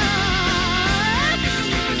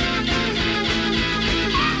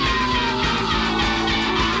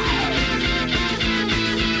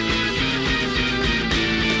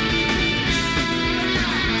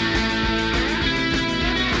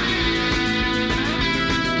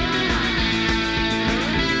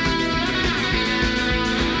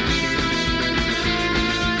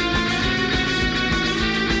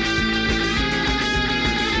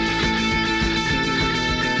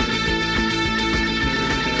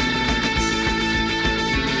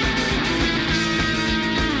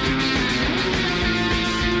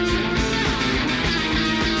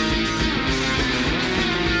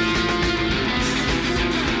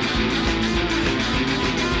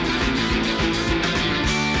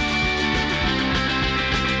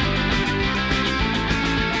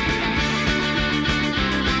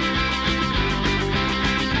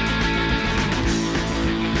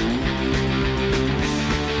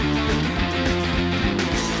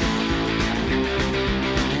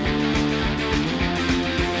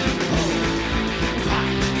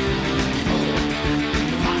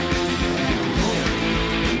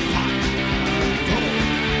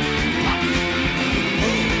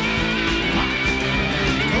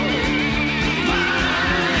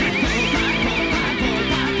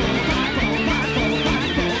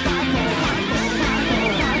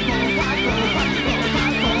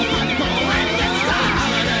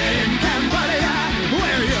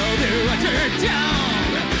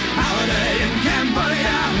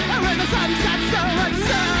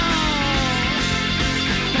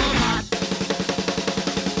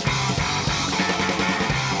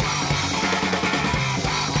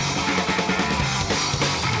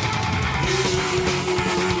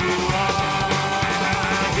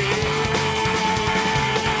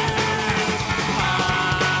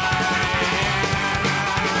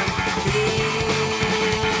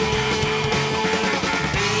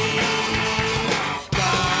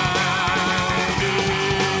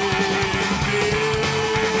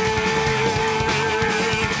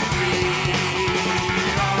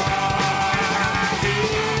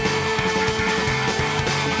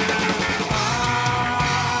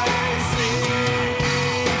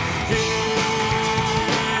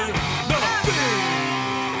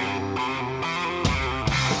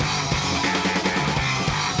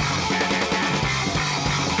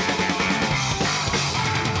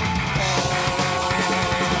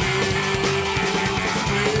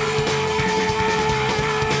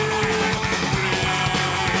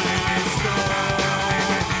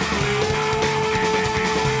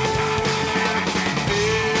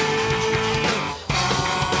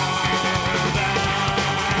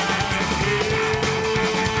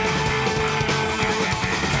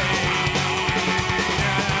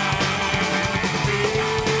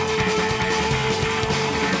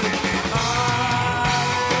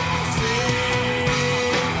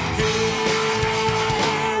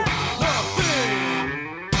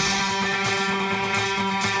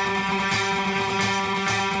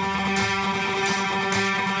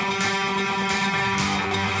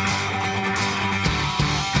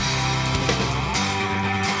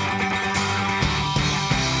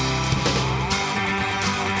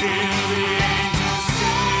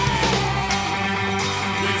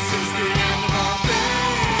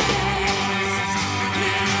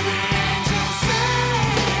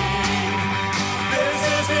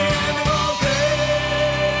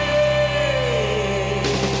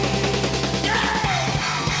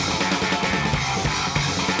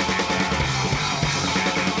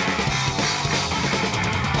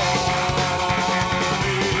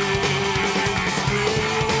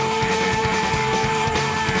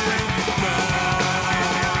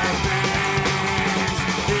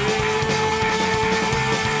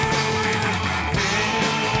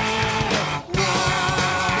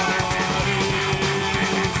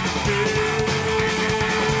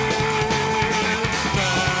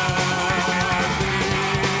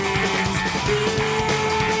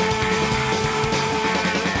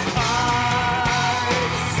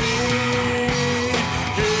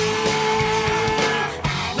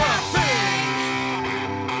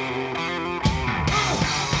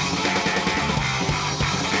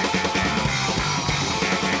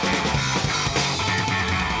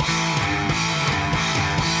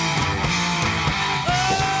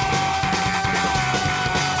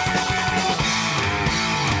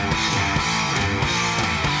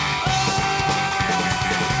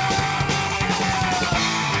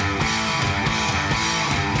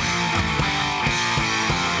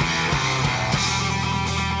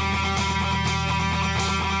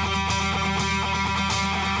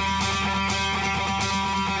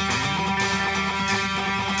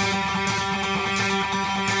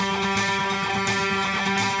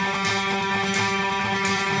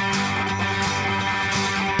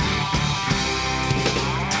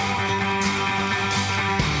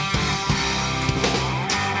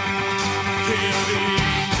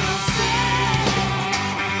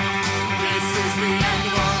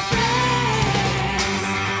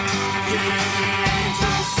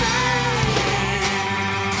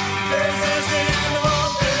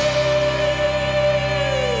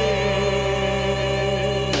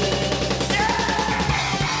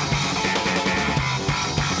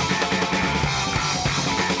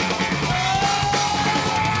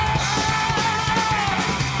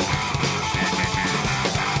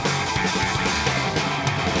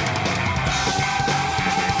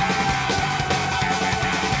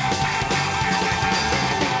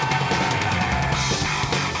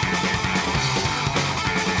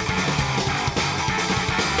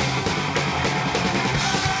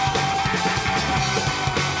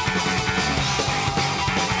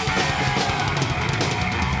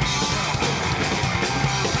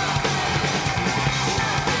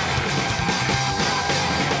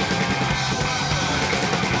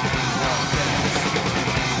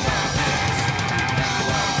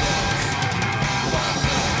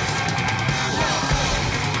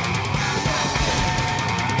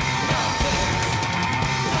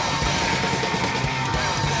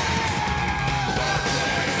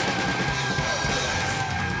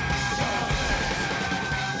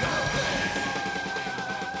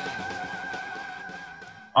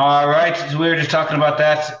All right, so we were just talking about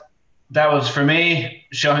that. That was for me,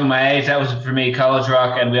 showing my age. That was for me, college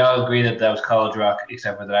rock, and we all agree that that was college rock,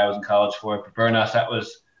 except for that I was in college for it. But Burnos, that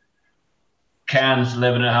was Cans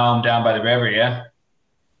living at home down by the river, yeah?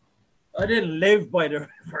 I didn't live by the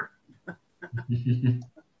river.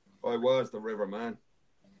 I was the river man.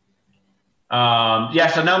 Yeah,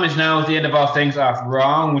 so No Means No at the end of all things off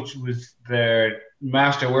Wrong, which was their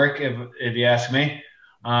masterwork, if you ask me.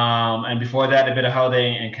 And before that, a bit of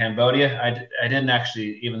Holiday in Cambodia. I didn't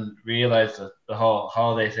actually even realize the whole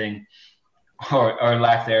holiday thing or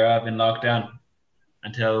lack thereof in lockdown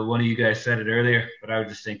until one of you guys said it earlier. But I was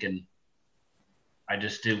just thinking, I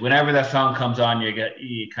just do. Whenever that song comes on,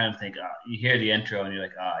 you kind of think, you hear the intro and you're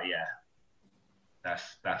like, yeah,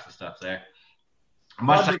 that's the stuff there.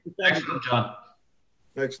 Next one, John.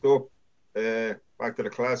 Next up, back to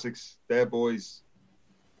the classics, Dead Boys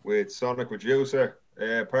with Sonic Reducer.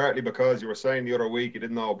 Partly because you were saying the other week you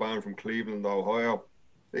didn't know a band from Cleveland, Ohio.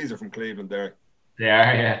 These are from Cleveland there. They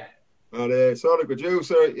are, yeah. And Sonic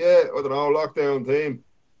Reducer, yeah, I don't know, Lockdown team.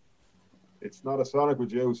 It's not a Sonic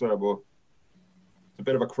Reducer, but it's a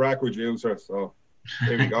bit of a crack reducer. So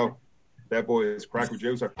here we go. Dead Boys, crack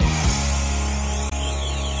reducer.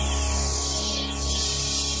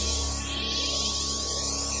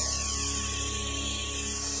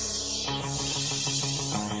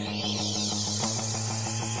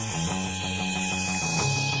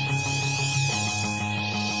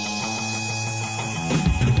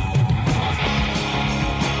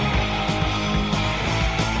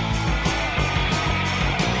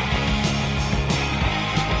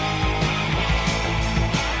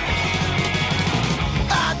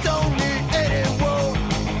 I don't need anyone,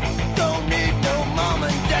 don't need no mom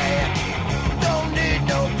and dad, don't need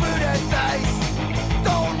no food advice,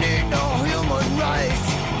 don't need no human rights.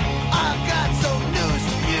 I got some news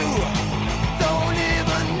for you, don't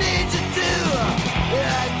even need you to.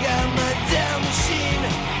 I got my damn machine,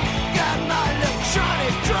 got my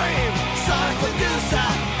electronic dream. Sonic producer,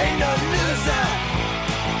 ain't no loser.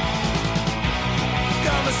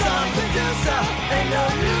 Got my sonic producer, ain't no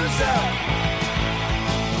loser.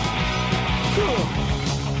 Cool.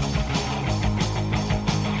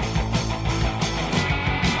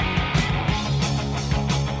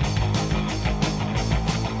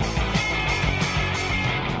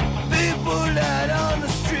 People out on the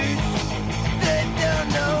streets, they don't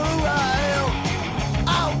know who I am.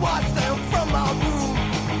 I watch them from my room,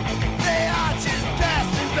 they are just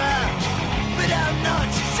passing by. But I'm not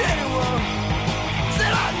just anyone,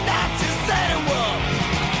 said I'm not just anyone.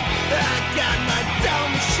 I got my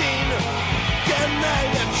dumb machine, got my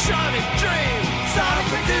electronic dream. Sonic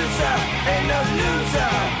producer, ain't no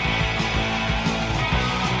loser.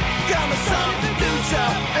 Got my sonic producer,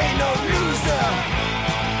 ain't no loser.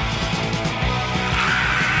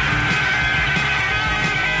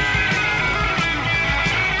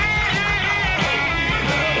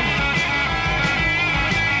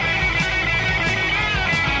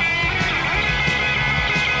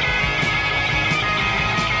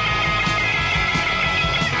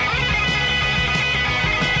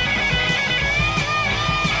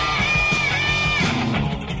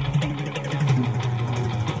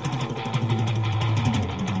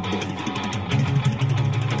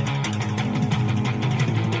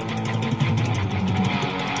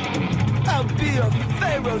 I'll be a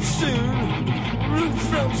pharaoh soon, root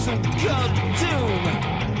from some cartoon.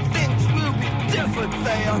 Things will be different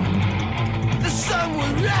there. The sun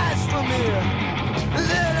will rise from here.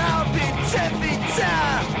 Then I'll be 10 feet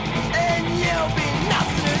tall, and you'll be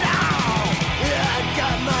nothing at all. I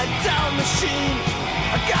got my down machine,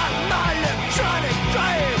 I got my electronic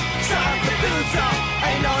dream. Sound producer,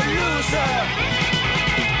 ain't no loser.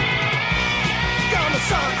 Got my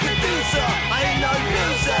sound producer, I ain't no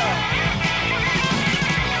loser.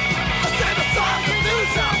 I say the sound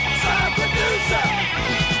producer, sound producer.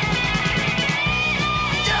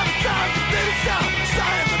 Yeah, the sound producer,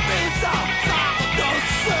 sound producer, sound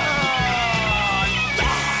producer.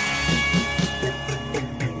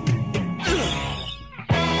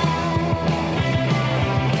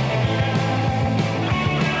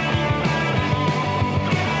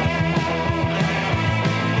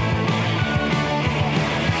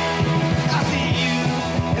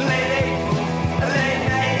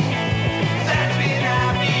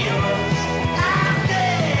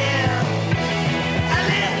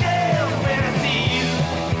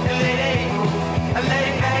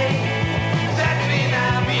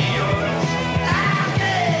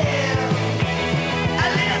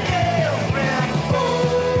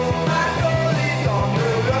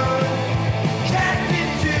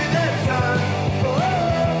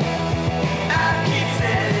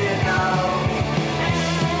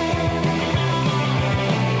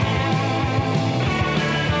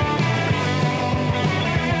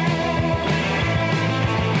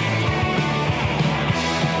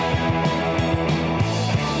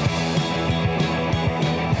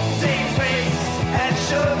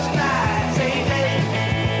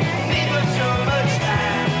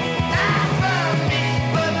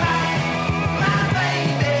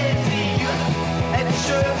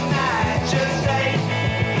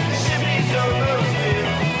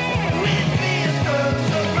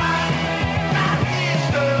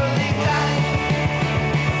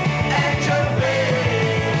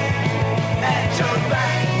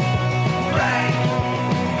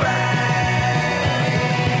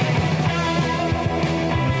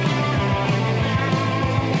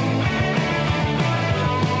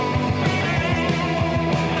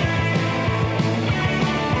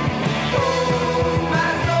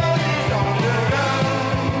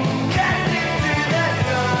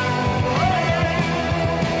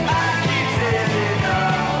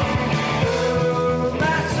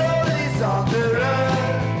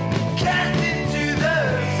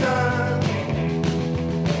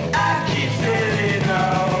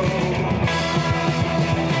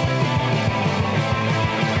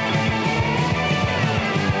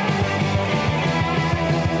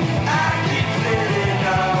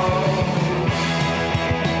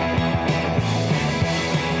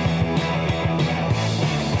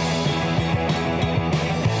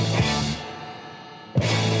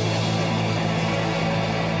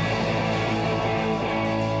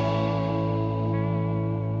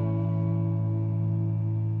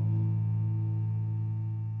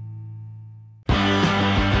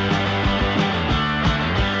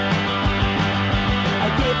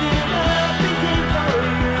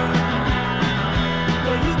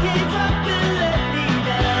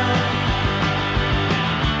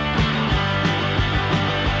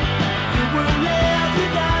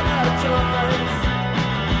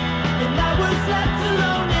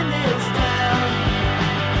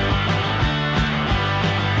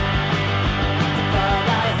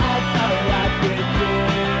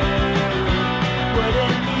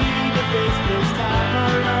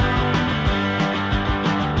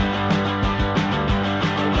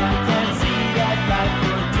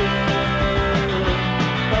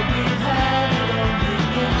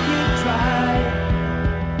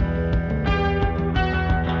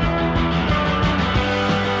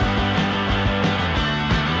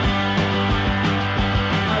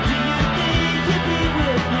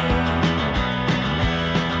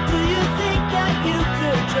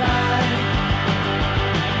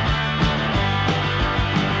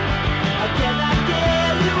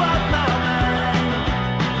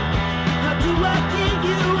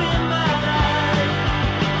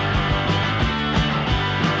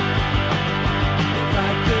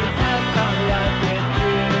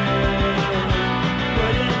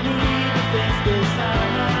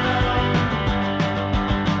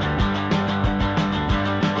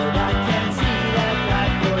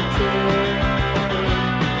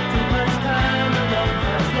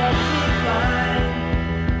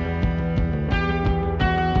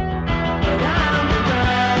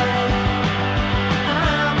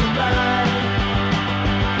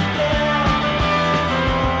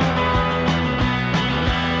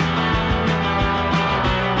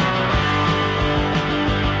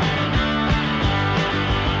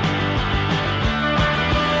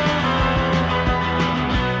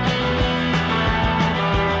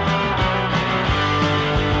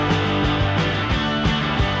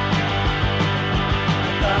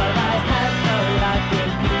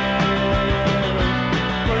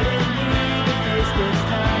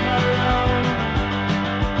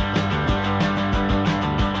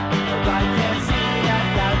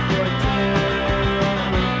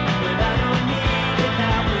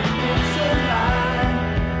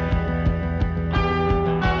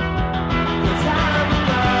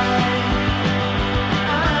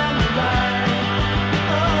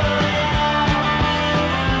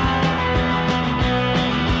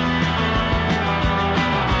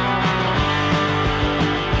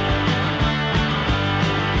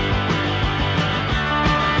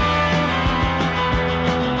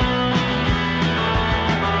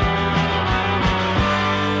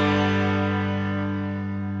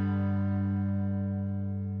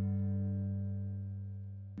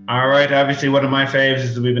 All right. Obviously, one of my faves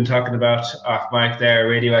is that we've been talking about off mic there,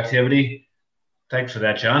 radioactivity. Thanks for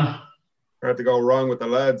that, John. Hard to go wrong with the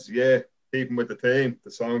lads. Yeah, keeping with the theme.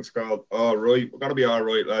 The song's called All Right. We're going to be all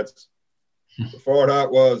right, lads. Before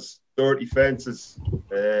that was Dirty Fences.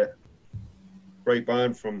 Great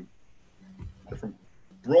band from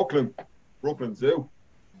Brooklyn Zoo.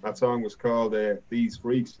 That song was called These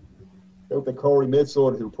Freaks. Out to Corey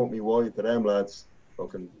Midsord, who put me wide to them lads.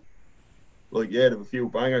 Fucking, like, yeah, they have a few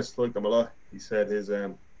bangers, like them a lot. He said his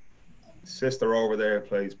sister over there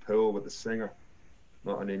plays pool with the singer.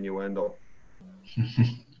 Not an innuendo.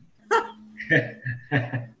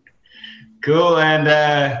 Cool.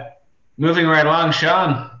 And moving right along,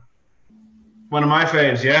 Sean. One of my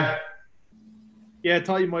faves, yeah? Yeah, I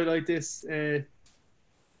thought you might like this.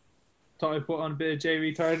 Thought I put on a bit of J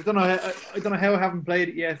Retard. I don't know how I haven't played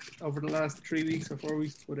it yet over the last 3 weeks or 4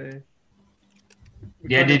 weeks, but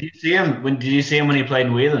yeah, did you see him? Did you see him when he played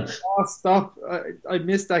in Whelan's? Oh, stop! I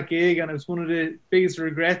missed that gig, and it was one of the biggest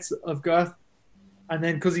regrets I've got. And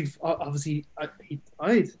then because he obviously he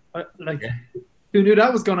died, who knew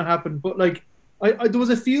that was going to happen? But like, there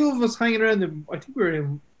was a few of us hanging around him. I think we were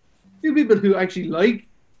a few people who actually like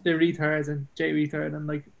the Retards and J Retard, and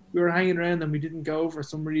like we were hanging around and we didn't go for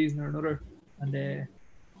some reason or another. And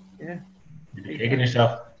yeah, you're kicking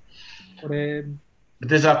yourself. But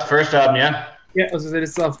this is off the first album, yeah. Yeah, as I said,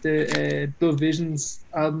 it's off the Dove Visions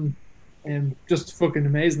album. Just a fucking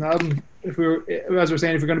amazing album. If we were, as we're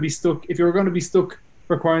saying, if you were going to be stuck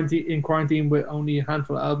for quarantine with only a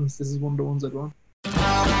handful of albums, this is one of the ones I'd want.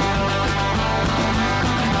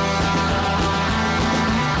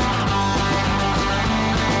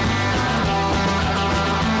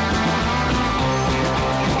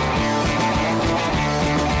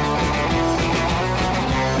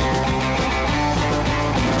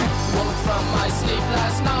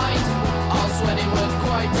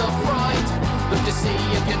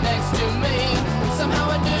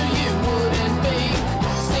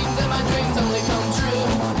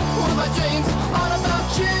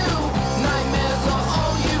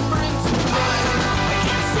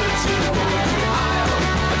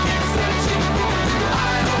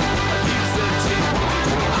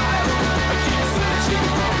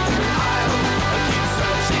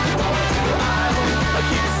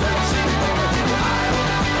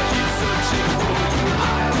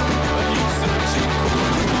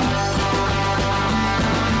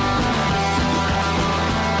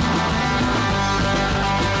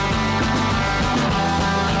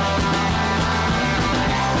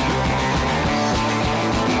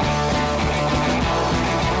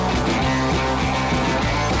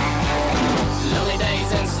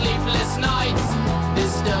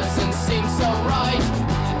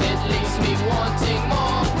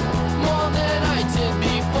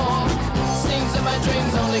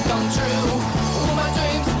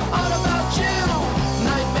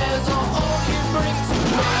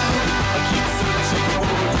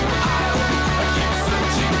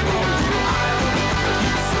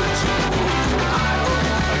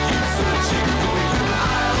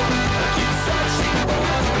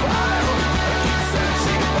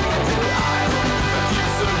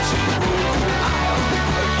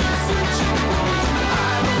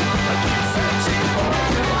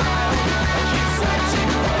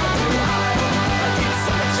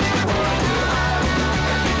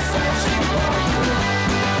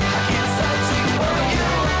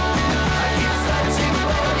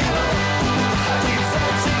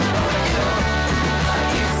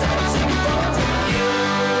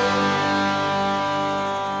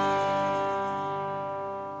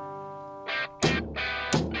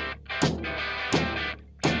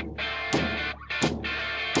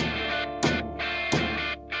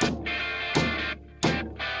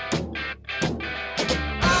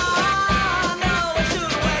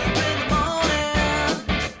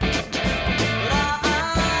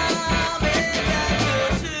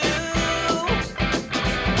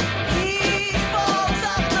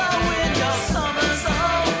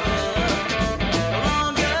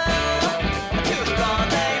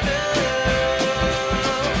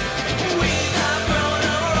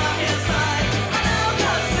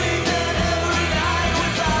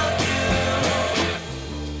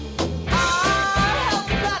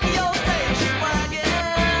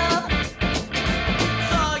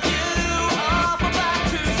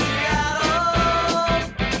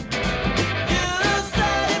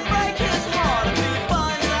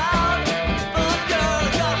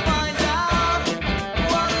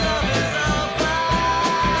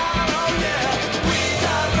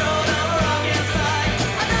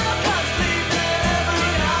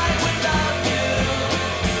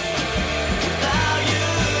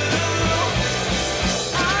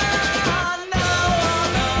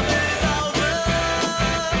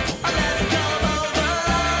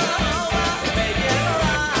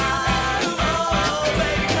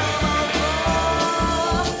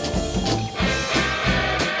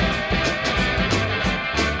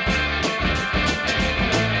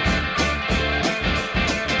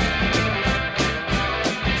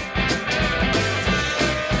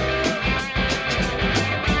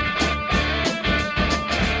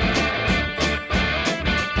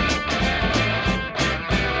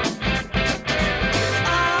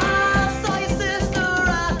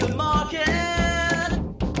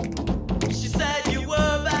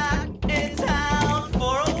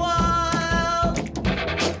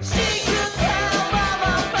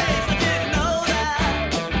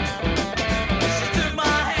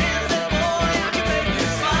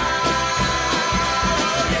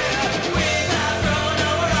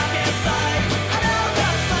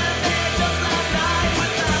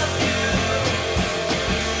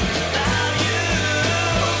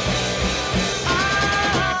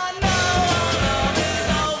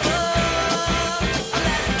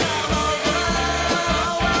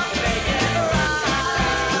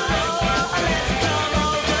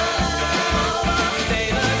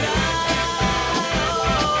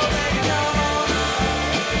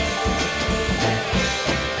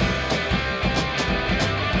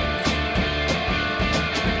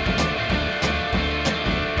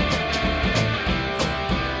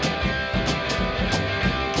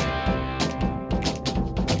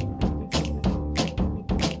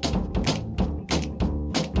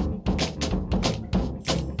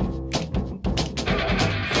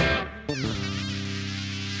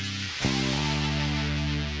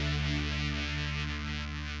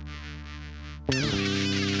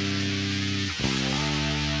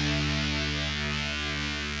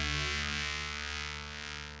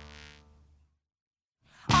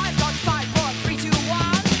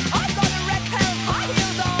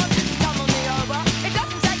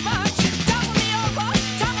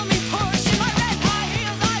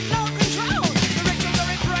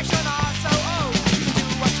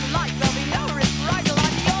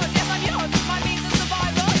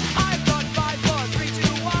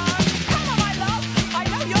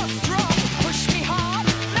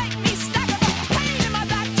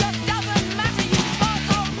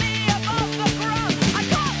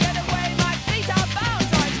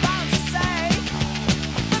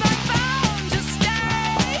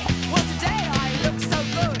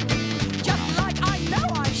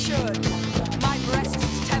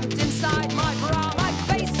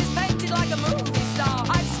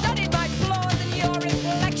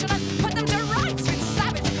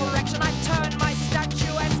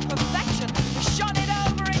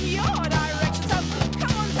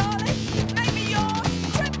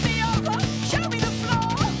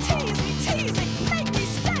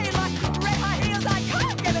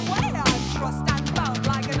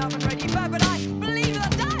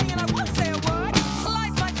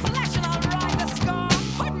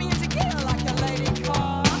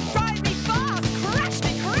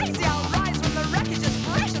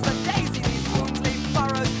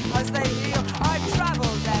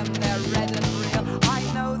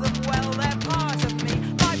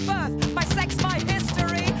 sex my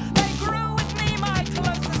history. They grew with me, my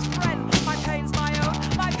closest friend. My pain's my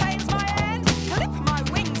own, my pain's my end. Clip my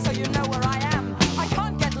wings so you know where I am. I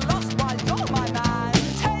can't get lost while you're my man.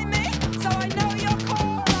 Tame me so I know your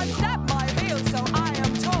core. I snap my heels so I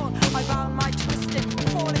am torn. I bound my twisted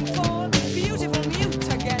falling fall. Beautiful mute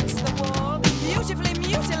against the wall. Beautifully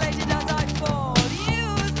mutilated as I fall.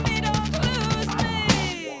 Use me, don't lose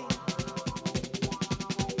me.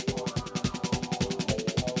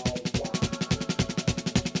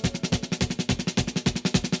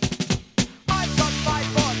 I've got 5,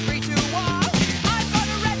 4, 3, 2, 1. I've got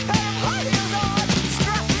a red pair of high heels on.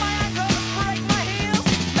 Strap my ankles, break my heels.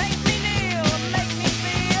 Make me kneel, make me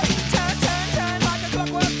feel. Turn, turn, turn like a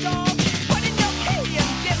clockwork dog. Put in your key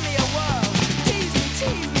and give me a whirl. Tease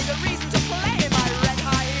me, the reason to play. My red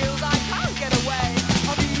high heels, I can't get away.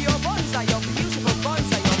 I'll be your bonsai, your beautiful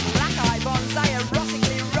bonsai, your black eye bonsai,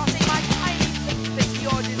 erotically rotting my tiny feet fit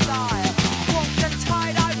your desire. Walked and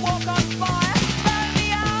tied, I walk on fire. Burn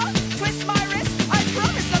me out, twist my wrist. I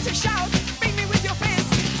promise not to shout. Beat me with your fist.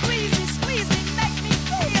 Squeeze me, make me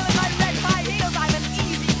feel. In my red high heels, I'm an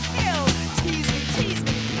easy kill. Tease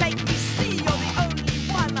me, make me see. You're the only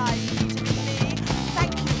one I need to be me.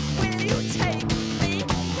 Thank you, will you take me?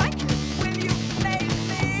 Thank you, will you play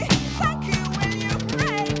me? Thank you, will you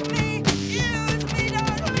break me? Use me,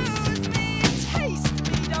 don't lose me. Taste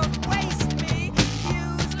me, don't waste me.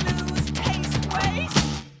 Use, lose, taste, waste.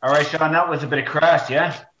 All right, Sean, that was a bit of crass,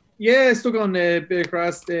 yeah? Yeah, stuck on a bit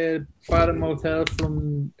across the Bottom Motel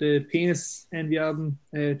from the Penis Envy album.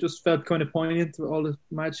 Just felt kind of poignant with all the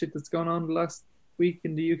mad shit that's gone on the last week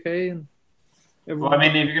in the UK. And Well, I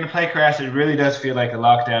mean, if you're going to play crass, it really does feel like a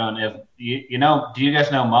lockdown. If you know, do you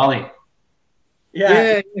guys know Molly?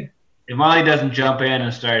 Yeah. If Molly doesn't jump in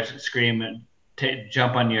and start screaming,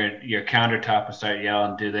 jump on your countertop and start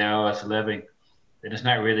yelling, "Do they owe us a living?" then it's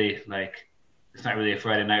not really a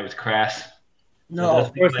Friday night with crass. No,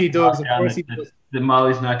 of course he does. Of course he that- does. that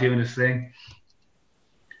Molly's not doing his thing.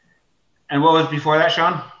 And what was before that,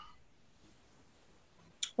 Sean?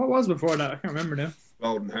 What was before that? I can't remember now.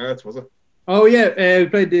 Loudon Hearts, was it? Oh yeah, we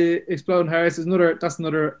played the Exploding Hearts. That's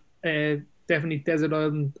another definitely Desert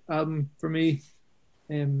Island album for me.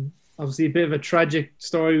 Obviously a bit of a tragic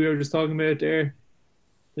story we were just talking about there.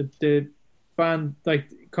 The band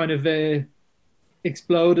like kind of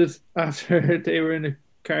exploded after they were in a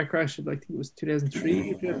car crash. I think it was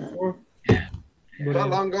 2003, 2004. But, Not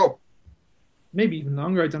long ago. maybe even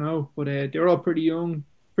longer. I don't know. But they were all pretty young,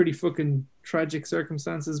 pretty fucking tragic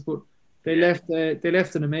circumstances. But they left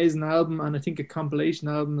an amazing album and I think a compilation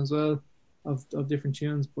album as well of different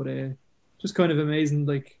tunes. But just kind of amazing,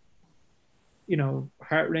 like, you know,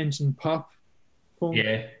 heart wrenching pop. Punk,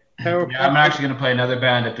 Yeah. power Yeah, pop. I'm actually going to play another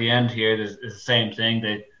band at the end here. It's the same thing.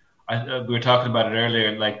 We were talking about it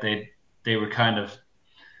earlier. Like they were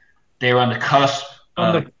on the cusp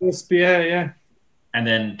On of, the cusp, yeah. and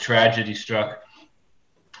then tragedy struck.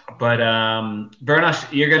 But Bernas,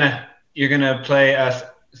 you're gonna play us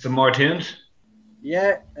some more tunes.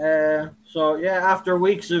 Yeah. So yeah, after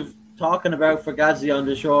weeks of talking about Fugazi on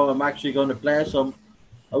the show, I'm actually going to play some.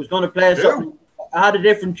 I was going to play something. I had a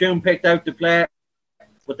different tune picked out to play,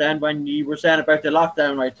 but then when you were saying about the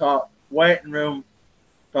lockdown, I thought waiting room,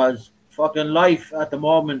 because fucking life at the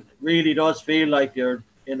moment really does feel like you're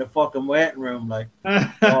in a fucking waiting room. Like,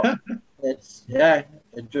 so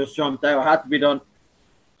it just jumped out. It had to be done.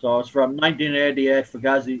 So it's from 1988,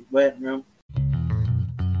 Fugazi, Waiting Room.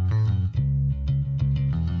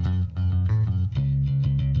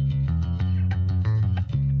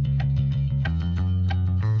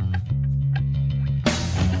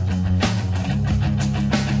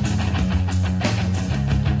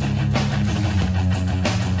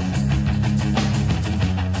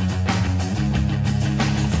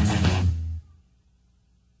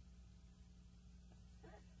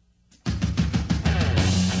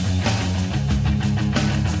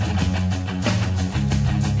 Thank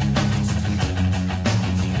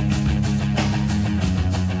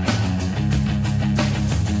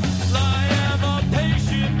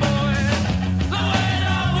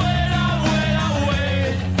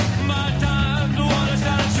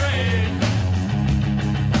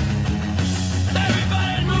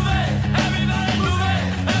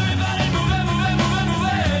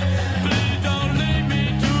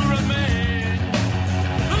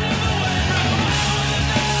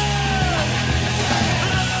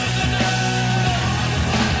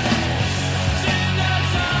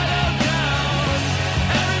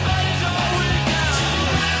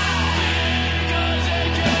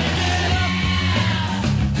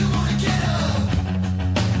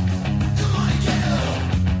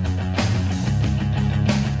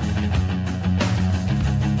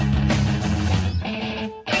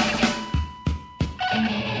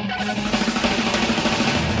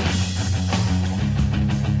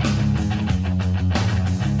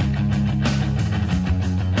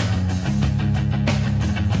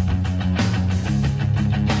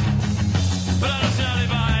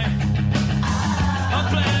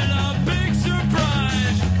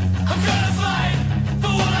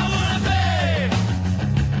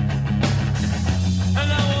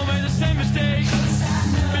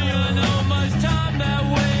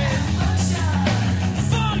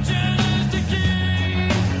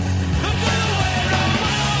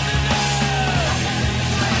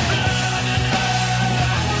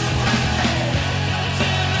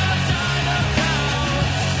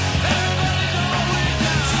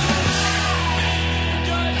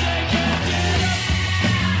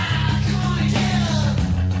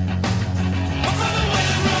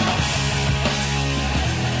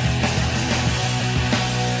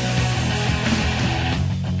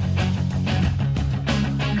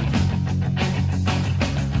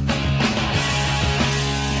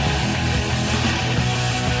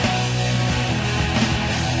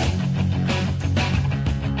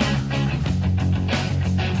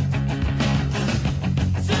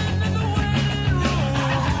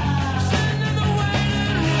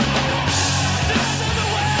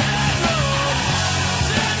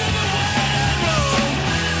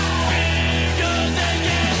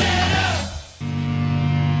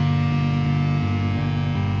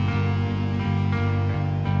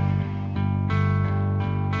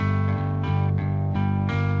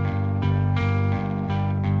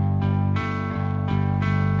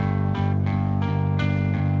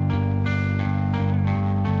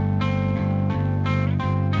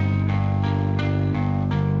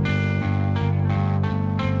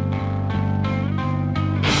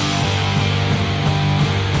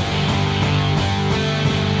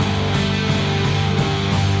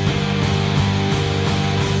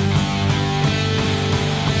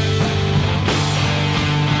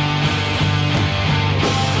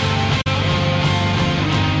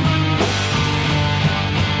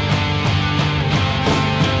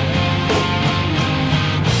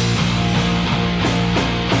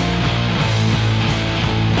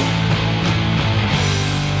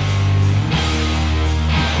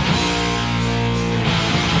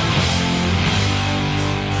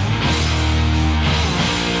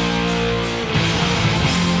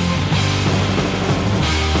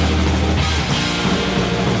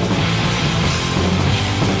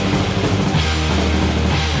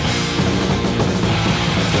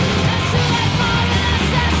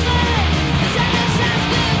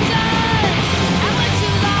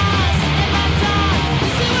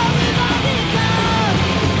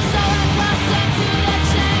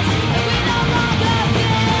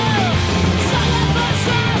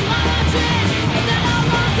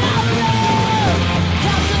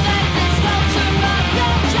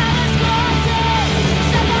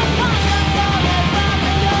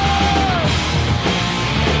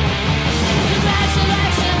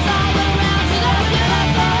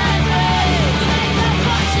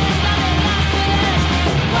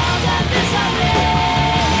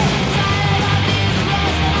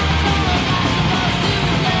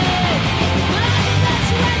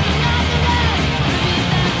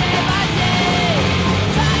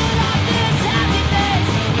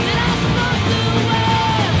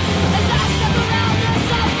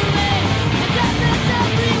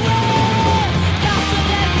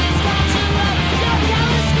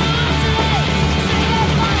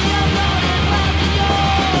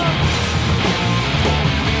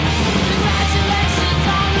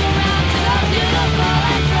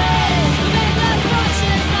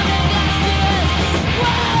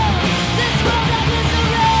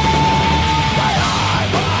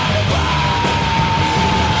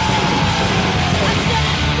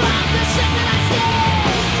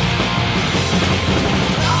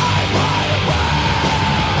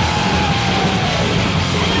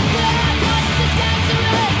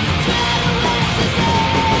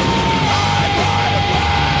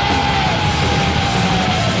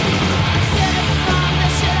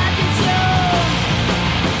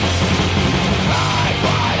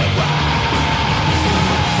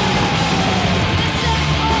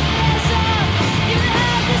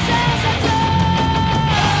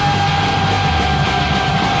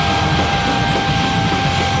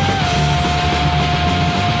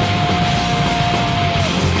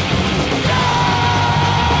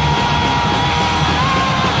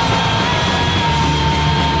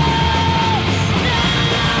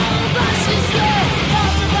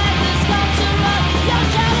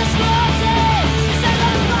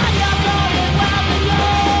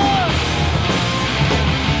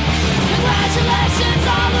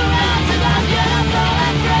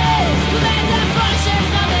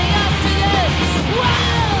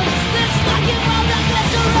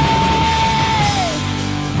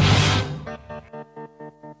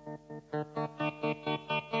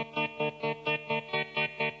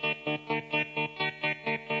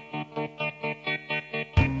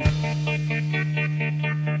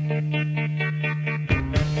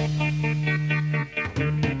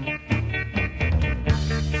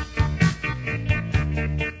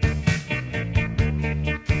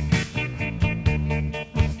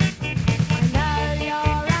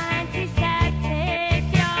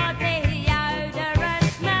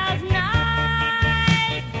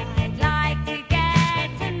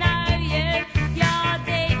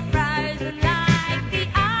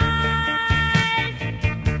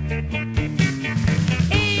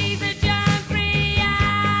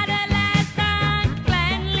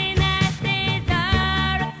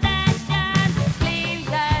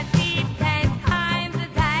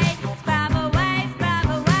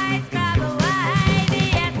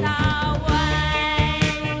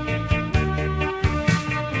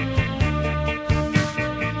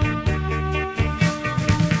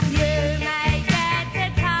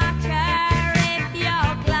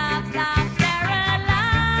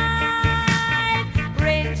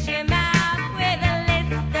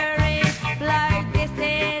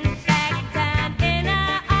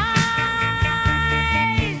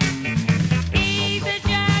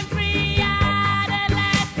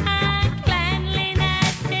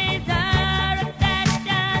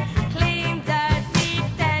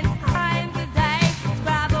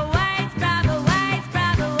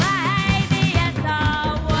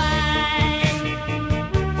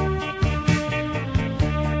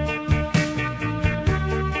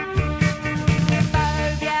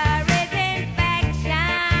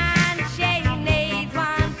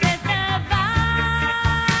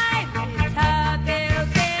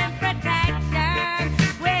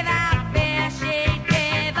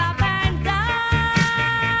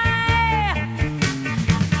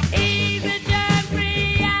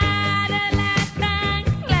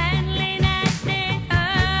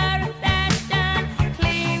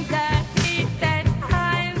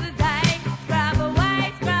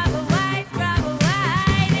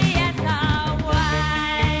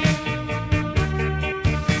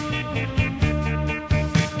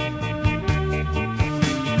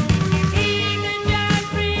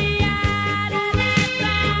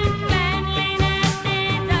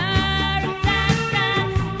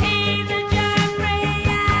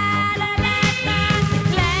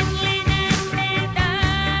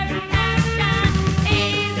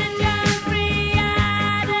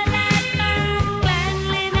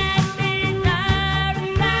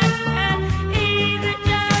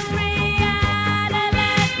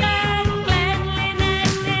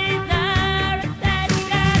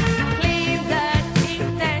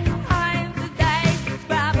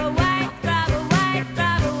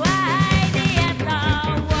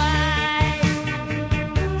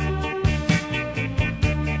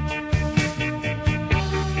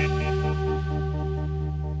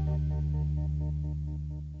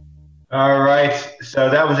All right. So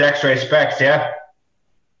that was X-ray specs, yeah.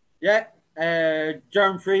 Yeah,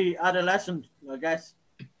 germ-free adolescent, I guess.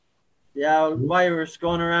 Yeah, virus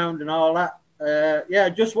going around and all that. Yeah,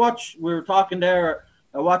 just watch. We were talking there.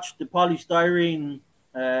 I watched the polystyrene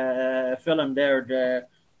film there.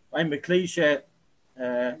 I'm a cliche.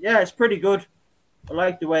 Yeah, it's pretty good. I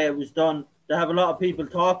like the way it was done. They have a lot of people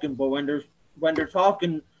talking, but when they're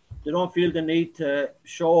talking, they don't feel the need to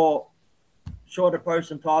show the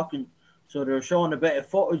person talking. So they're showing a bit of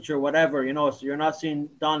footage or whatever, you know. So you're not seeing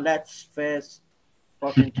Don Lett's face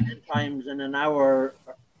fucking 10 times in an hour.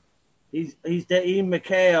 He's the Ian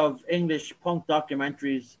McKay of English punk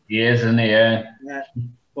documentaries. He is, isn't he? Yeah. Yeah,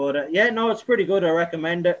 but yeah, no, it's pretty good. I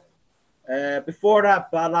recommend it. Before that,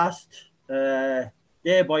 Ballast, Day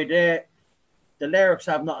by Day. The lyrics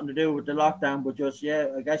have nothing to do with the lockdown, but just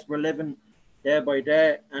I guess we're living day by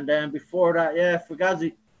day. And then before that,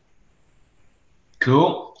 Fugazi.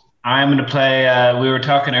 Cool. I'm going to play. We were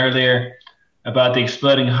talking earlier about the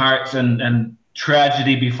exploding hearts and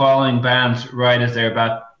tragedy befalling bands right as they're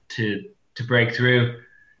about to break through.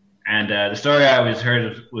 And the story I always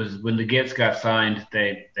heard was when the Gits got signed,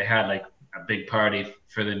 they had like a big party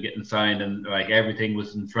for them getting signed, and like everything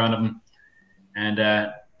was in front of them. And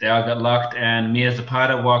they all got locked, and Mia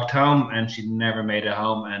Zapata walked home, and she never made it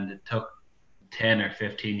home. And it took 10 or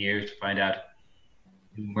 15 years to find out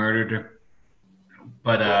who murdered her.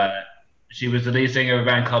 But she was the lead singer of a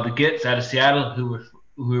band called the Gits out of Seattle, who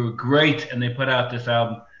were great, and they put out this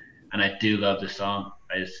album, and I do love this song.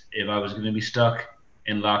 If I was going to be stuck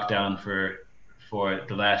in lockdown for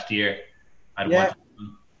the last year, I'd watch it.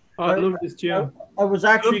 Oh, I love this tune. I was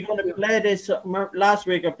actually going to play this last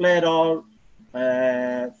week. I played all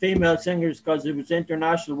female singers because it was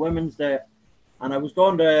International Women's Day, and I was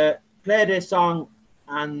going to play this song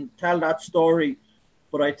and tell that story,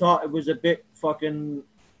 but I thought it was a bit fucking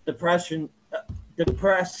depressing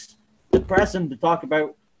to talk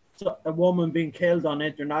about a woman being killed on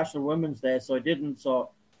International Women's Day, so I didn't.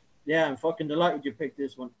 So yeah, I'm fucking delighted you picked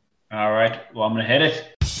this one. All right, well, I'm gonna hit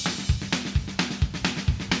it.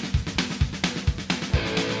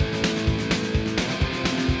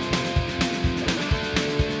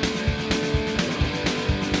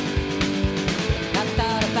 I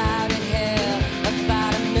thought about it here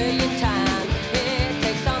about 1,000,000 times. It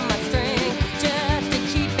takes all my strength just to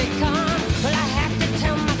keep it calm. But I have to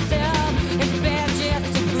tell myself it's better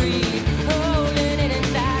just to breathe. Holding it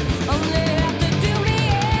inside only have to do me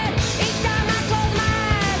in. Each time I close my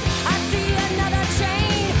eyes, I see another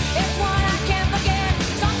chain. It's one I can't forget,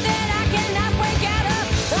 something I cannot wake out of.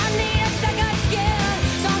 I need a second skin,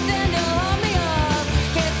 something to hold me up.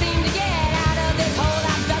 Can't seem to get out of this hole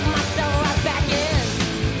I dug myself right back in.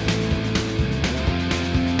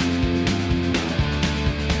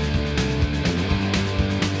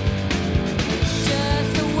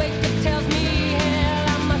 Just a wake that tells me hell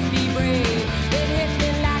I must be brave. It hits me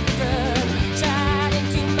like a drug, shot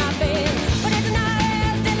into my veins. But it's not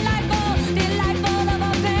as delightful of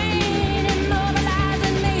a pain,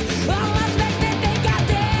 immobilizing me. Almost makes me think I'm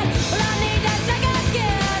dead. Well, I need that second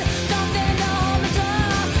skin, something to hold me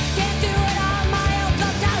tough. Can't do it on my own.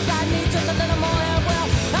 Sometimes I need just a little more help. Well,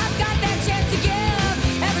 I've got that chance to give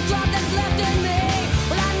every drop that's left in me.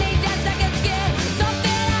 Well, I need that second skin,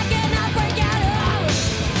 something I cannot break out of.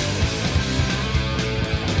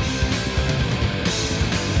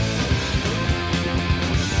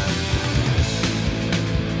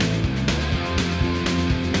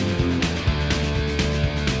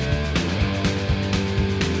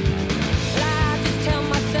 I just tell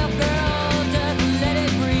myself, girl, just let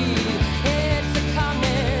it breathe. It's a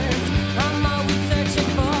calmness I'm always searching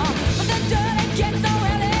for. But the dirt, it gets so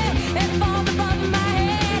heavy, it falls above my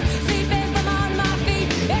head. Sleeping from on my feet,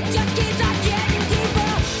 it just keeps on getting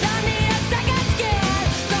deeper. I need a second skin,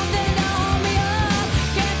 something to hold me up.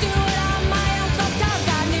 Can't do it on my own. Sometimes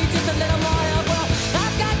I need just a little more help. Well,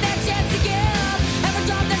 I've got that chance to give every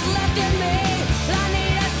drop that's left in me. I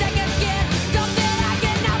need a second skin, something I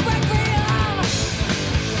cannot break free of.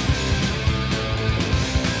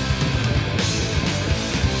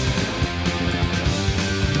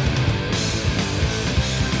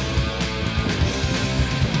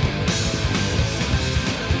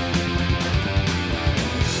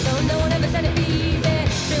 Though no one ever said it'd be easy,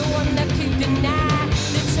 still one left to deny.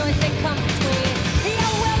 The choice that comes between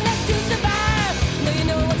your willingness to survive. Though you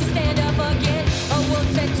know what you stand up against, a world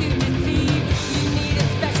set to deceive. You need a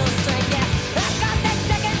special strength, yeah. I've got that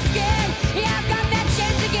second skin, yeah, I've got that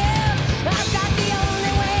chance to give. I've got the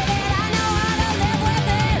only way that I know how to live with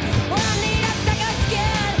it. Well, I need a second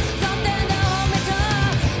skin, something to hold me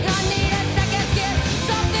tough. I need a second skin,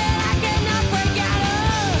 something I cannot break out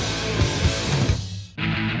of.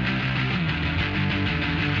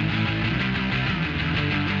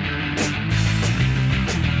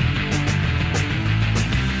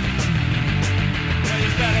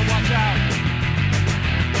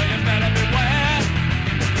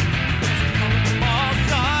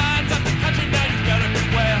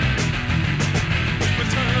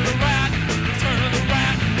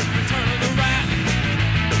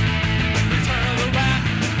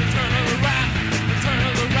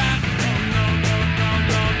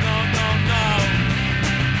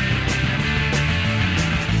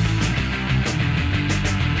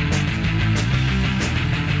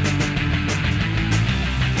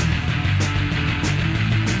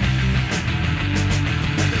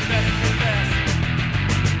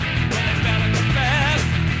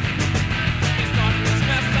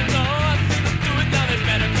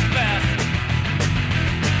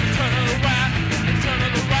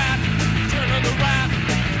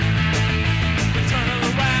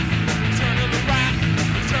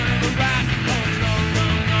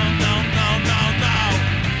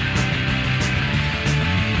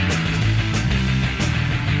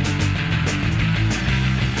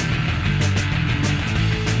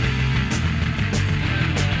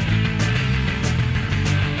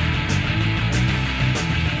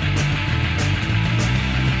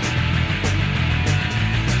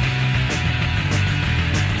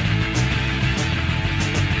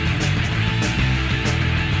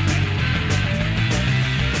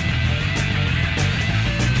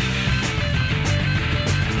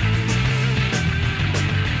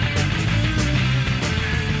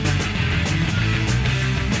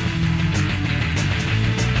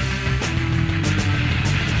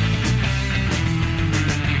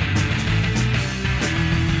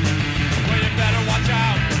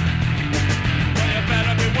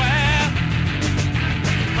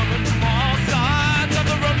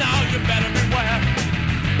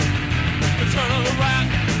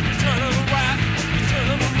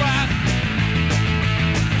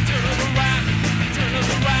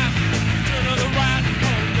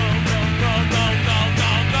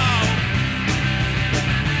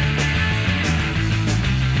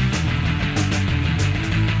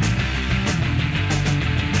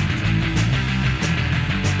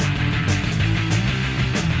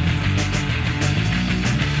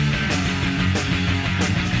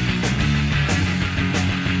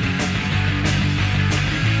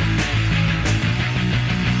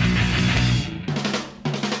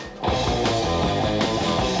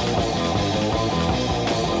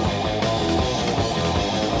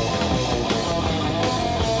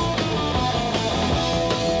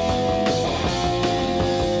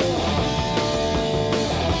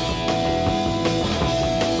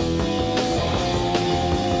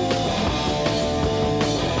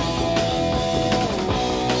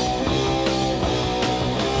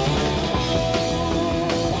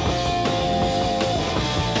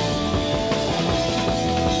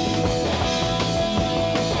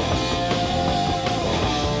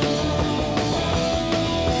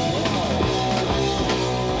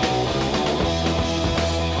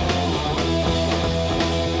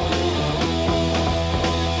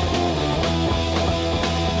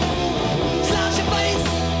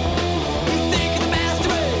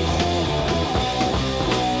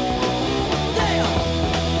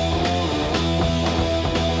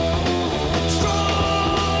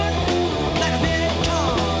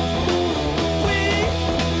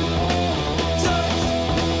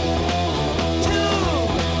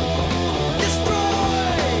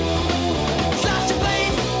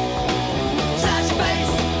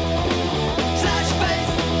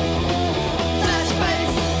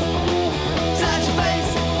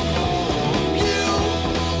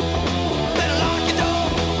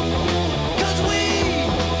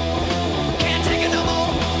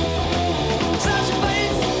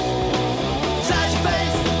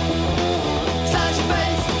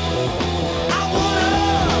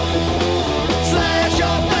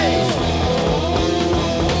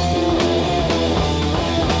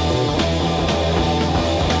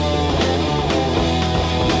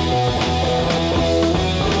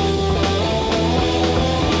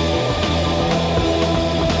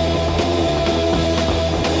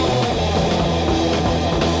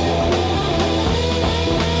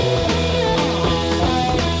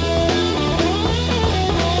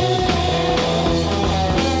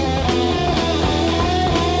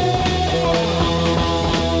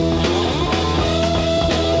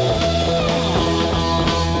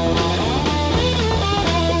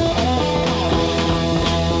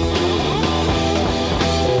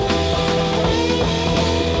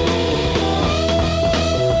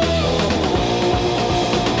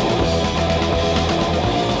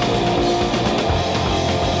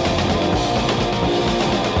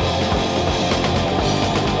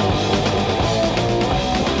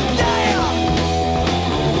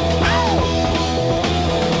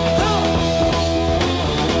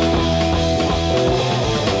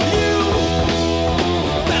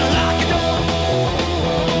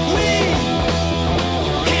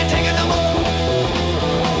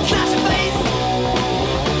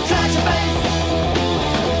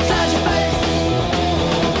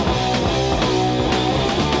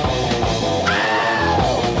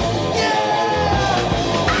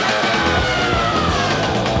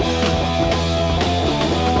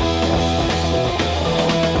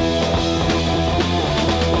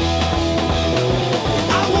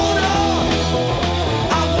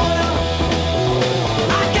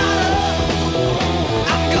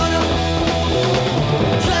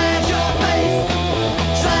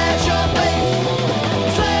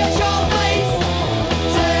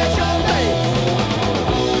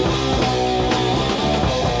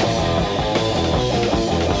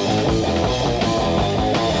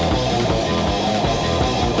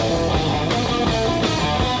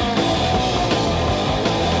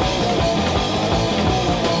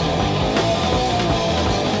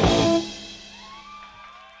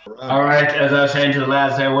 All right, as I was saying to the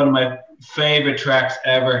lads there, one of my favorite tracks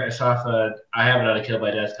ever is off I Have It on a Kill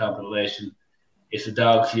by Death compilation. It's the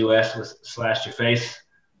Dogs US with Slash Your Face.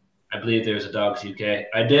 I believe there's a Dogs UK.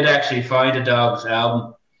 I did actually find a Dogs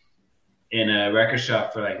album in a record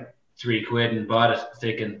shop for like £3 and bought it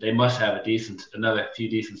thinking they must have another few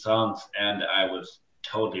decent songs, and I was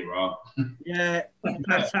totally wrong. Yeah,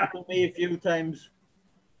 that's happened to me a few times.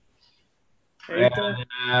 And,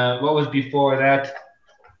 what was before that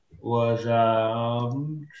was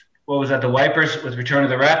what was that? The Wipers with Return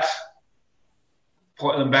of the Rats,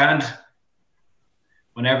 Portland band.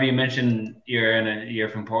 Whenever you mention you're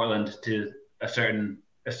from Portland to a certain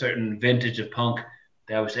vintage of punk,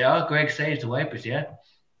 they always say, "Oh, Greg Sage, the Wipers, yeah."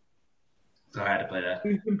 So I had to play that.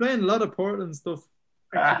 We've been playing a lot of Portland stuff.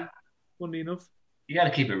 Actually, funny enough. You got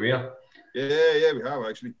to keep it real. Yeah, we have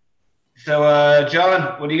actually. So,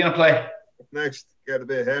 John, what are you gonna play? Up next, get a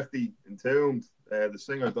bit hefty. Entombed. The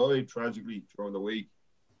singer died tragically during the week.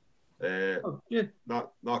 Yeah.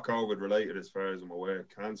 Not COVID related as far as I'm aware.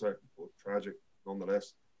 Cancer, but tragic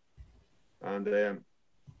nonetheless. And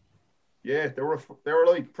yeah, they were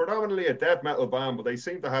like predominantly a death metal band, but they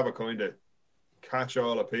seem to have a kind of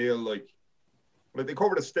catch-all appeal. Like they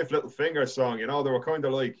covered a Stiff Little Finger song, you know. They were kind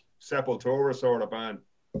of like Sepultura sort of band.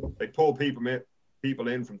 They pull people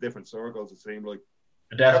in from different circles. It seemed like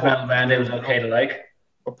a death metal band. It was okay to like.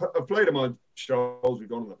 I've played them on shows we've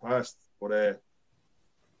done in the past, but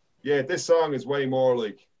yeah, this song is way more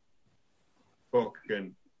like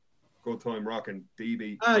fucking good time rocking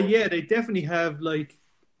DB. Yeah, they definitely have like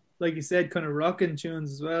you said, kind of rocking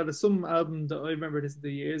tunes as well. There's some album that I remember this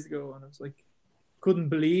years ago, and I was like, couldn't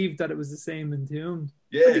believe that it was the same Entombed.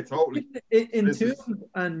 Yeah, totally. Entombed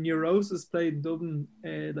and Neurosis played in Dublin,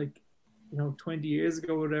 20 years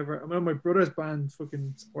ago or whatever. I remember my brother's band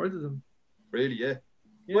fucking supported them. Really, yeah.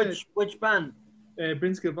 Which band?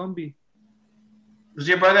 Brinskill Bombay. Was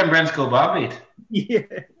your brother in Brinskill Bombay? Yeah.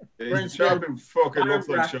 He's chopping fucking looks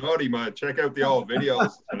like Shoddy, man. Check out the old videos.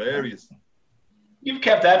 It's hilarious. You've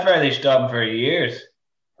kept that fairly stubborn for years.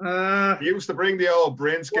 He used to bring the old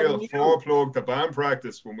Brinskill 4-plug to band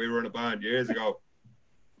practice when we were in a band years ago.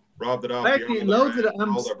 Robbed it off. Actually, loads of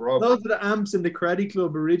the amps in the Karate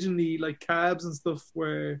Club originally, like cabs and stuff,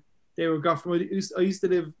 where they were got from. I used to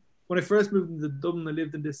live when I first moved into Dublin. I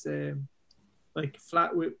lived in this like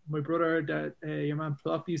flat with my brother that your man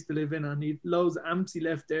Plop used to live in, and he had loads of amps he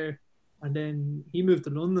left there. And then he moved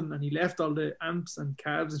to London, and he left all the amps and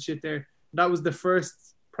cabs and shit there. That was the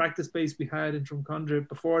first practice space we had in Drumcondra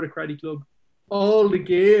before the Karate Club. All the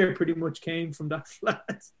gear pretty much came from that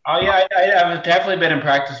flat. Oh yeah, I've definitely been in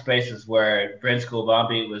practice spaces where Brinskill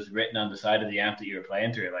Bombay was written on the side of the amp that you were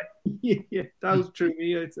playing through. Like, yeah, that was true.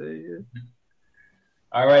 Me, I'd say. Yeah.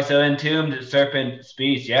 All right, so Entombed, Serpent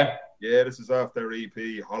Speech, yeah. Yeah, this is off their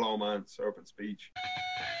EP, Hollow Man, Serpent Speech.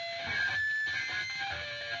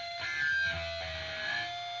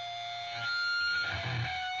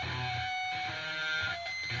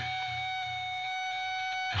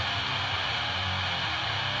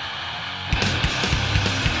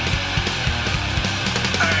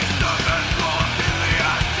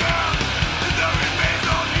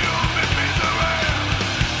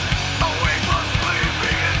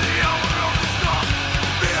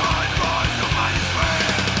 Behind bars of my despair.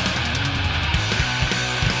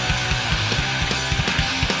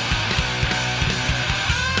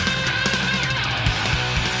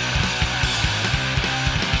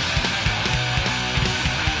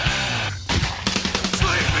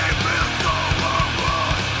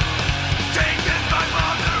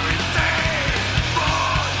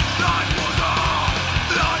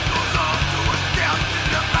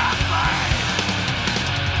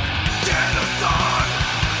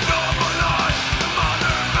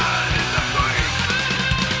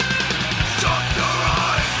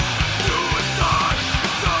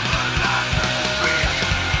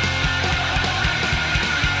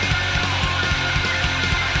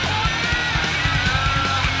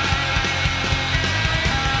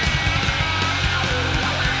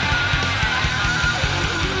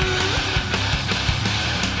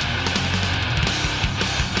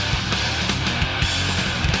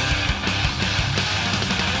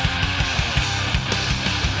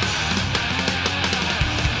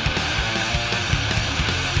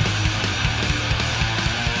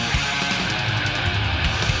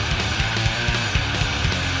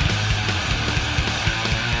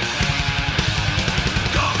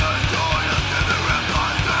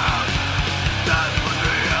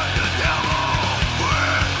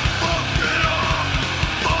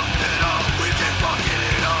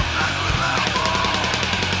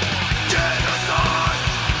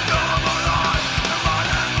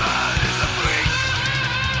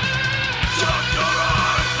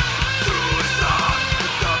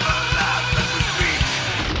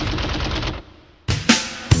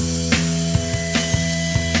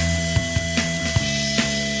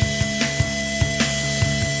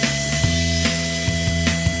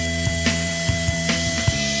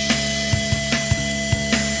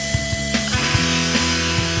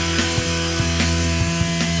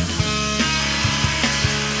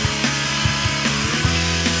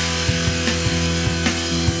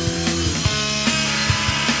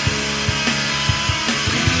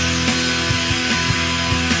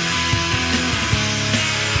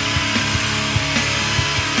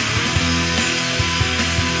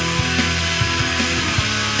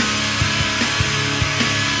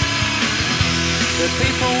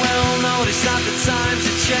 notice that the times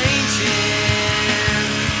are changing.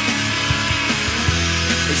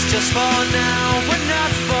 It's just for now, but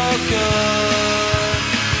not for good.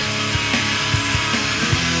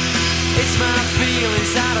 It's my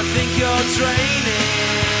feelings that I think you're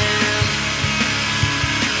draining.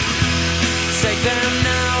 Take them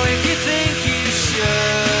now if you think you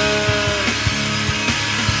should.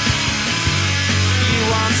 You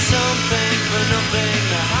want something for nothing.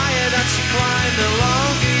 The higher that you climb, the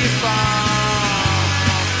longer you fall.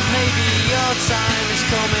 Maybe your time is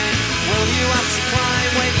coming. Will you have to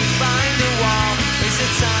climb when you find a wall? Is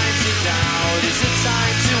it time to doubt? Is it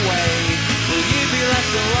time to wait? Will you be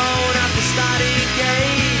left alone at the starting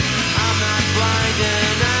gate? I'm not blind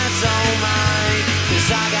and I don't mind,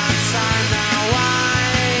 'cause I got time now.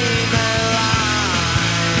 I'm alive.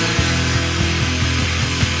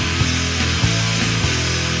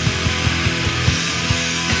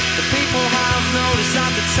 The people have noticed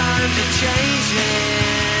that the times are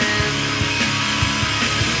changing,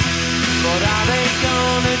 but are they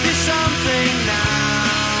gonna do something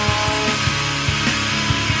now?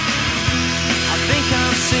 I think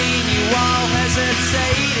I've seen you all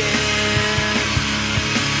hesitating.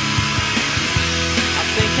 I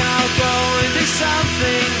think I'll go and do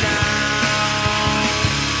something now.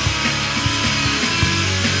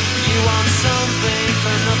 You want something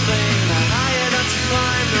for nothing. The higher that you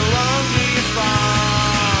climb, the longer you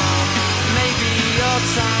fall. Maybe your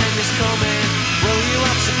time is coming. Will you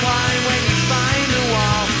have to climb when you find a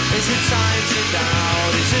wall? Is it time to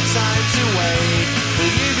doubt? Is it time to wait?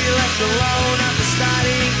 Will you be left alone at the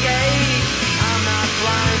starting gate? I'm not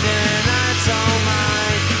blind and I don't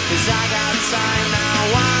mind, 'cause I got time now.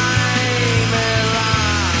 I'm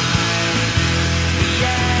alive.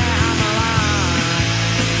 Yeah, I'm alive.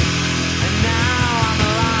 And now I'm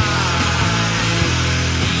alive.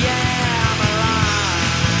 Yeah, I'm alive.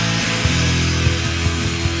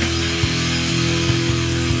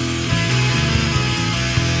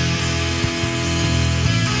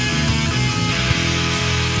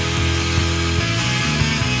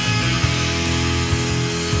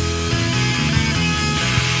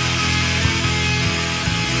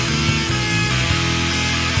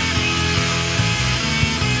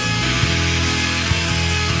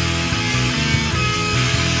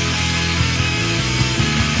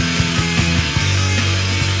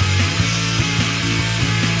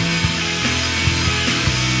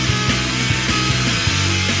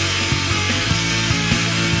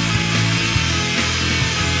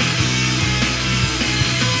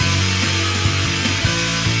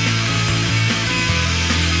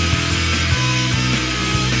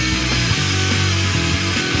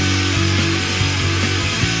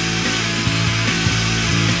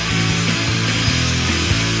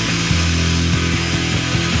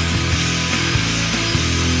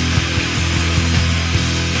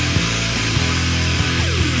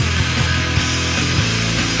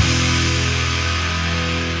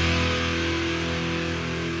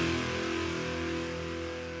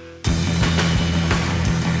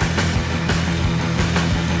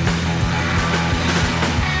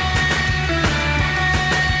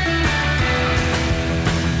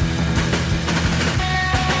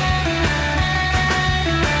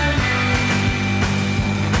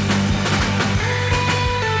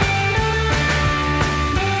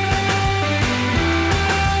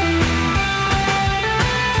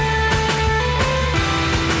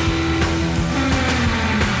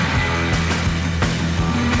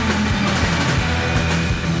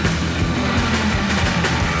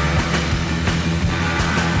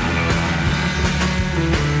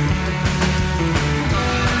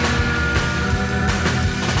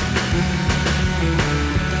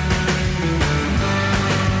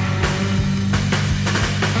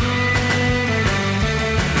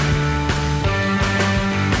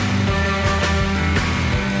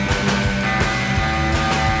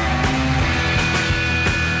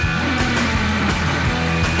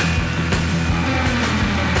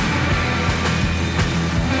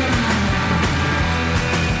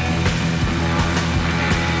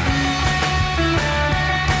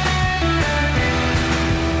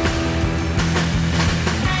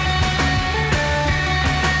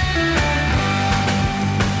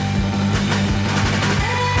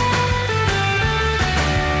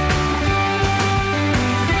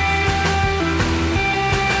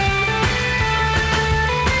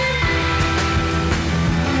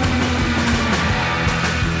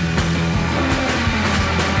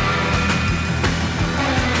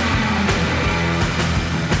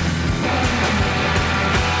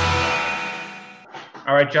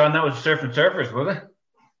 All right, John, that was Surfing Surfers, was it?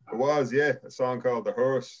 It was, yeah, a song called The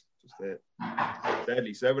Hearse. the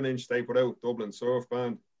Deadly 7-inch they put out, Dublin Surf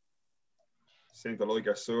Band. Seem to like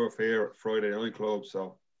our surf here at Friday Night Club,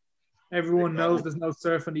 so Everyone knows there's no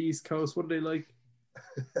surf on the East Coast. What do they like?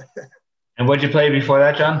 And what'd you play before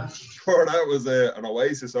that, John? before that was an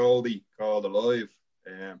Oasis oldie called Alive.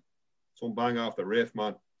 Some bang off the riff,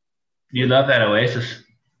 man. You love that Oasis.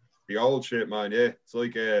 The old shit, man, yeah. It's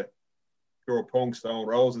like a pure punk Stone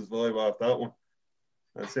Roses vibe off that one.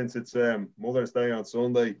 And since it's Mother's Day on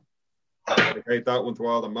Sunday, I dedicate that one to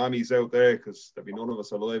all the mammies out there because there'd be none of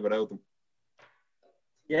us alive without them.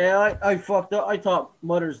 Yeah, I fucked up. I thought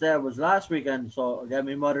Mother's Day was last weekend, so I gave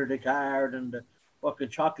my mother the card and the fucking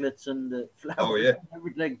chocolates and the flowers and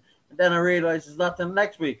everything. And then I realised it's not till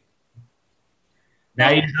next week.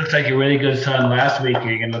 Now you looked like a really good son last week.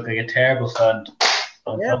 You're going to look like a terrible son.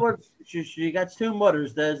 Yeah, well, she gets 2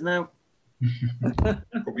 Mother's Days now.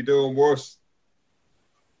 Could be doing worse.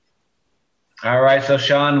 All right, so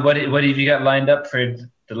Sean, what have you got lined up for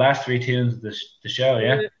the last 3 tunes of the show,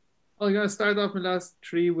 yeah? I'm going to start off my last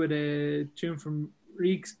 3 with a tune from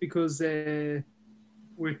Reeks because we're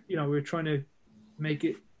trying to make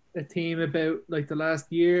it a theme about like the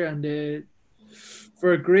last year, and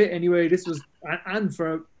for a grit anyway, this was, and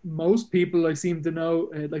for most people I seem to know,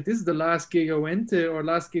 like this is the last gig I went to, or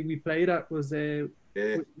last gig we played at was with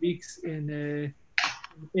Reeks in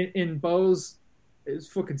Bowes. It was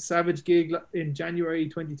a fucking savage gig in January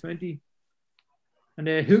 2020. And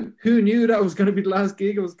who knew that was going to be the last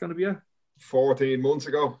gig it was going to be at? 14 months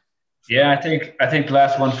ago. Yeah, I think the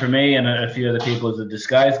last one for me and a few other people was a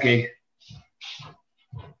Disguise gig.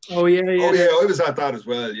 Oh yeah. I was at that as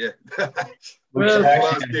well. Yeah. Well, the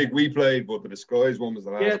last gig we played, but the Disguise one was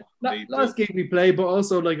the last. Yeah, last gig we played, but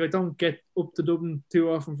also like I don't get up to Dublin too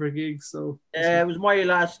often for gigs, so. It was my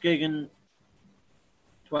last gig in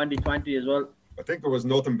 2020 as well. I think there was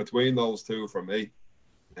nothing between those 2 for me.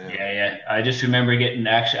 Yeah. I just remember I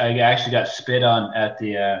actually got spit on at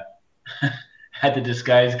the at the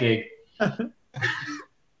Disguise gig. That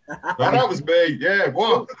was me. Yeah,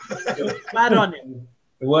 what? Bad on you.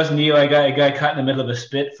 It wasn't you. I got caught in the middle of a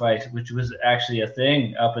spit fight, which was actually a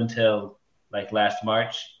thing up until like last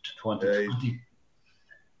March 2020,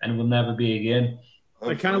 and will never be again.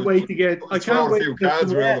 I can't wait to get. I can't wait to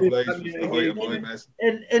cards around the place.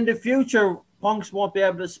 In the future, punks won't be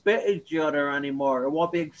able to spit at each other anymore. It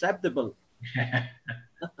won't be acceptable.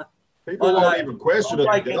 People won't even question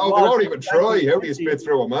it. They won't even try. How do you spit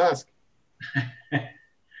through a mask?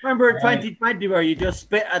 Remember in 2020 where you just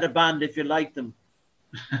spit at a band if you liked them?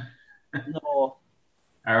 No.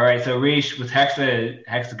 All right, so Reesh with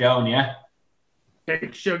Hexagon, yeah?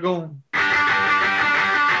 Hexagon.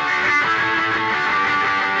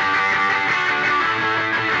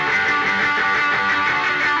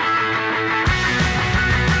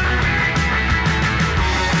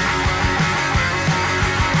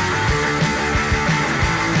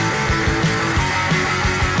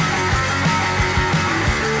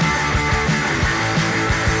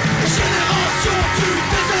 Génération du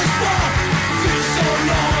désespoir,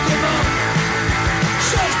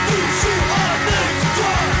 cherche toujours un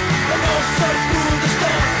exploit.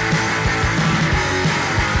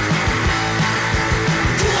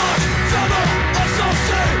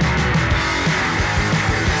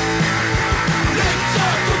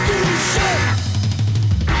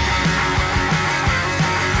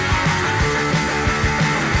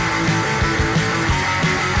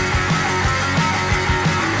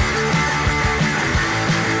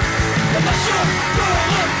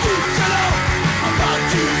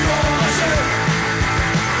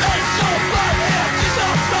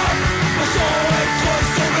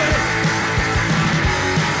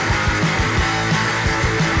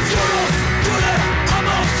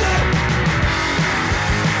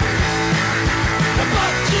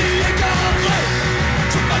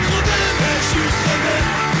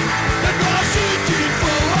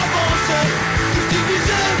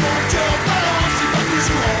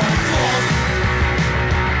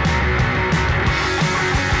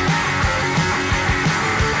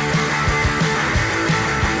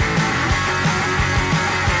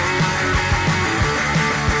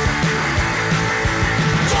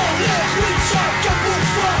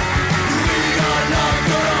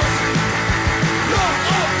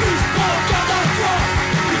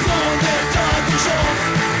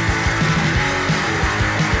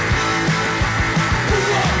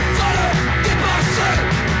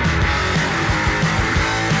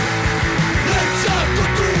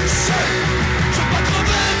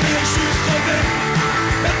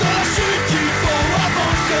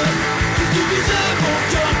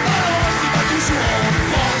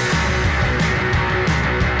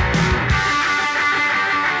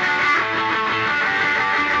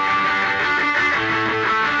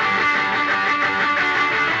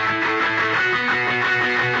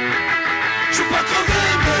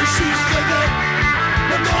 mais juste rêver.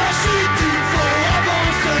 Mais dans la chute il faut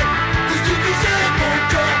avancer. Tout divisé, mon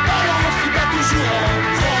cœur balance, il bat toujours en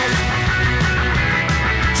France.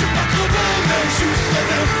 Je vais pas crever mais juste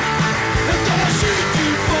rêver. Mais dans la chute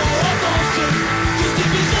il faut avancer. Tout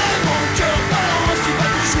divisé, mon cœur balance, il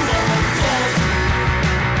bat toujours en France.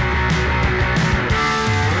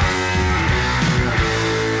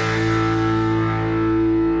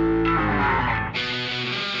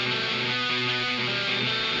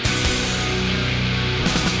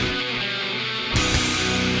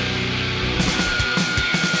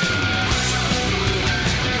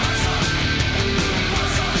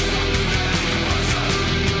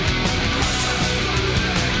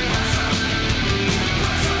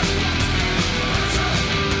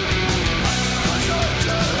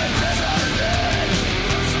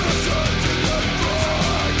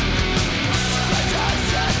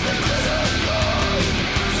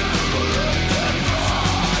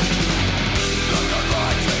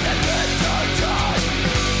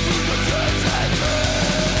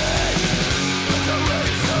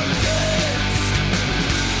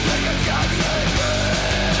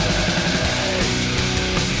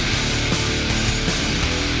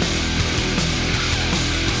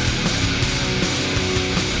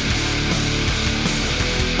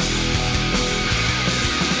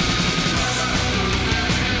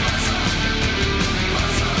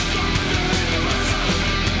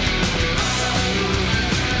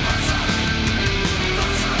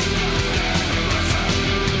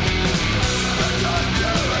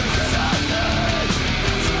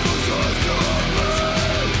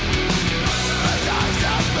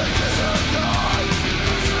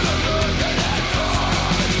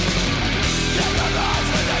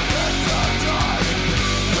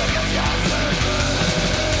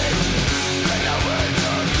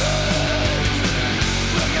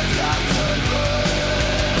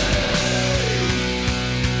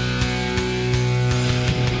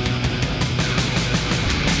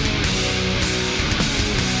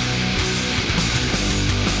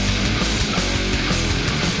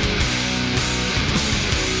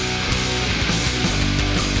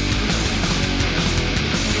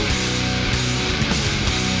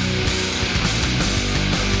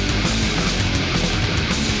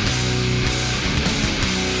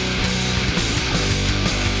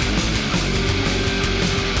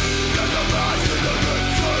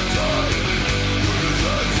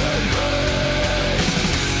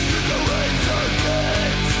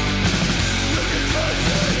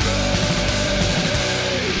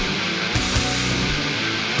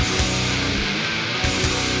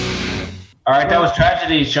 All right, that was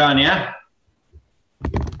Tragedy, Sean, yeah?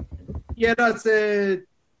 Yeah, that's the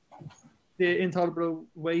Intolerable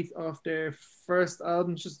Weight of their first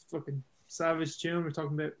album. It's just a fucking savage tune. We're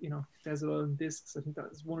talking about, Desert Island Discs. I think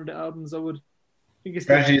that's one of the albums I think it's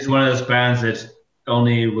Tragedy is one of those bands that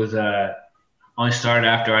only started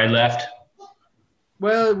after I left.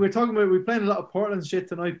 Well, we're playing a lot of Portland shit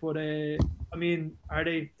tonight, but I mean, are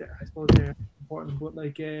they? I suppose they're important, but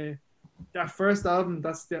like that first album,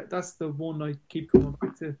 that's the one I keep coming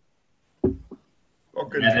back to.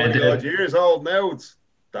 Fucking 20 odd years old now. It's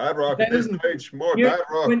dad rock at this stage. More dad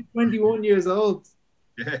rock. 21 years old.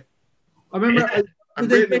 Yeah. I remember. I'm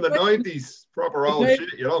written in the 90s. Proper old shit,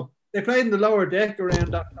 They played in the Lower Deck around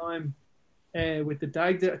that time with the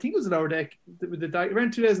Dagda. I think it was the Lower Deck with the Dagda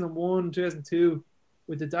around 2001, 2002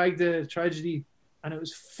 with the Dagda Tragedy, and it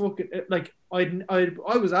was fucking like I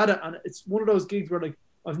was at it, and it's one of those gigs where like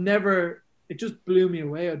it just blew me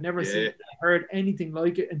away. I'd never heard anything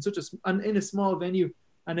like it in a small venue,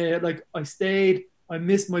 and like I stayed. I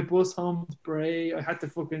missed my bus home to Bray. I had to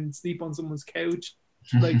fucking sleep on someone's couch.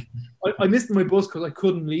 Like I missed my bus because I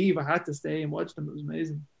couldn't leave. I had to stay and watch them. It was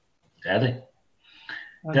amazing. Daddy,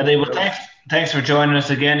 well, thanks for joining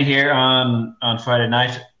us again here on Friday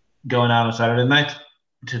night, going out on Saturday night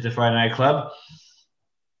to the Friday Night Club.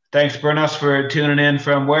 Thanks, Bernos, for tuning in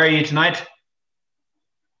from where are you tonight?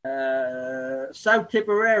 South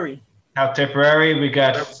Tipperary. South Tipperary. We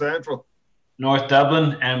got South Central, North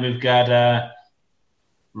Dublin, and we've got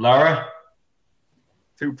Laura.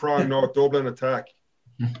 Two-pronged North Dublin attack.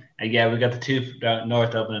 Yeah, we got the two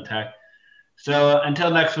North Dublin attack. So until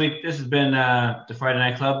next week, this has been the Friday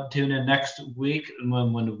Night Club. Tune in next week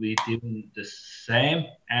when we'll be doing the same.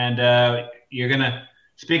 And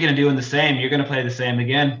speaking of doing the same, you're going to play the same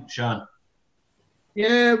again, Sean.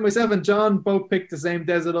 Yeah, myself and John both picked the same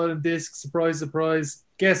Desert Island Disc. Surprise, surprise.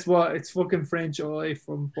 Guess what? It's fucking French Oi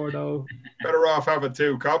from Bordeaux. Better off having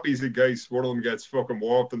two copies in case one of them gets fucking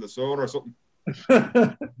warped in the sun or something.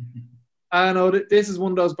 I know this is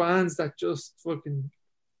one of those bands that just fucking,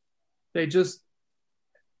 they just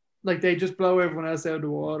like they just blow everyone else out of the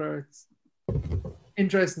water. It's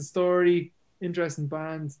interesting story, interesting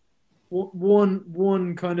band.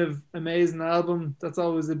 One kind of amazing album. That's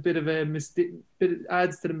always a bit of a mystique. Bit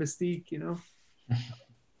adds to the mystique, you know.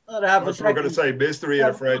 They have a That's what I'm going to say. Mystery in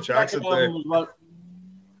a French accent there. album as well.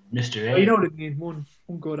 Mr. Oh, A. you know what I mean. One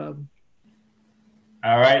good album.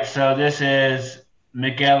 All right, so this is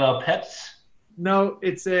Miguel Opetz. No,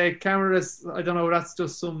 it's a Cameras. I don't know. That's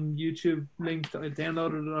just some YouTube link that I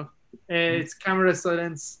downloaded it off. It's Camera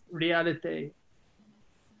Silence Reality.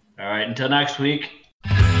 All right, until next week.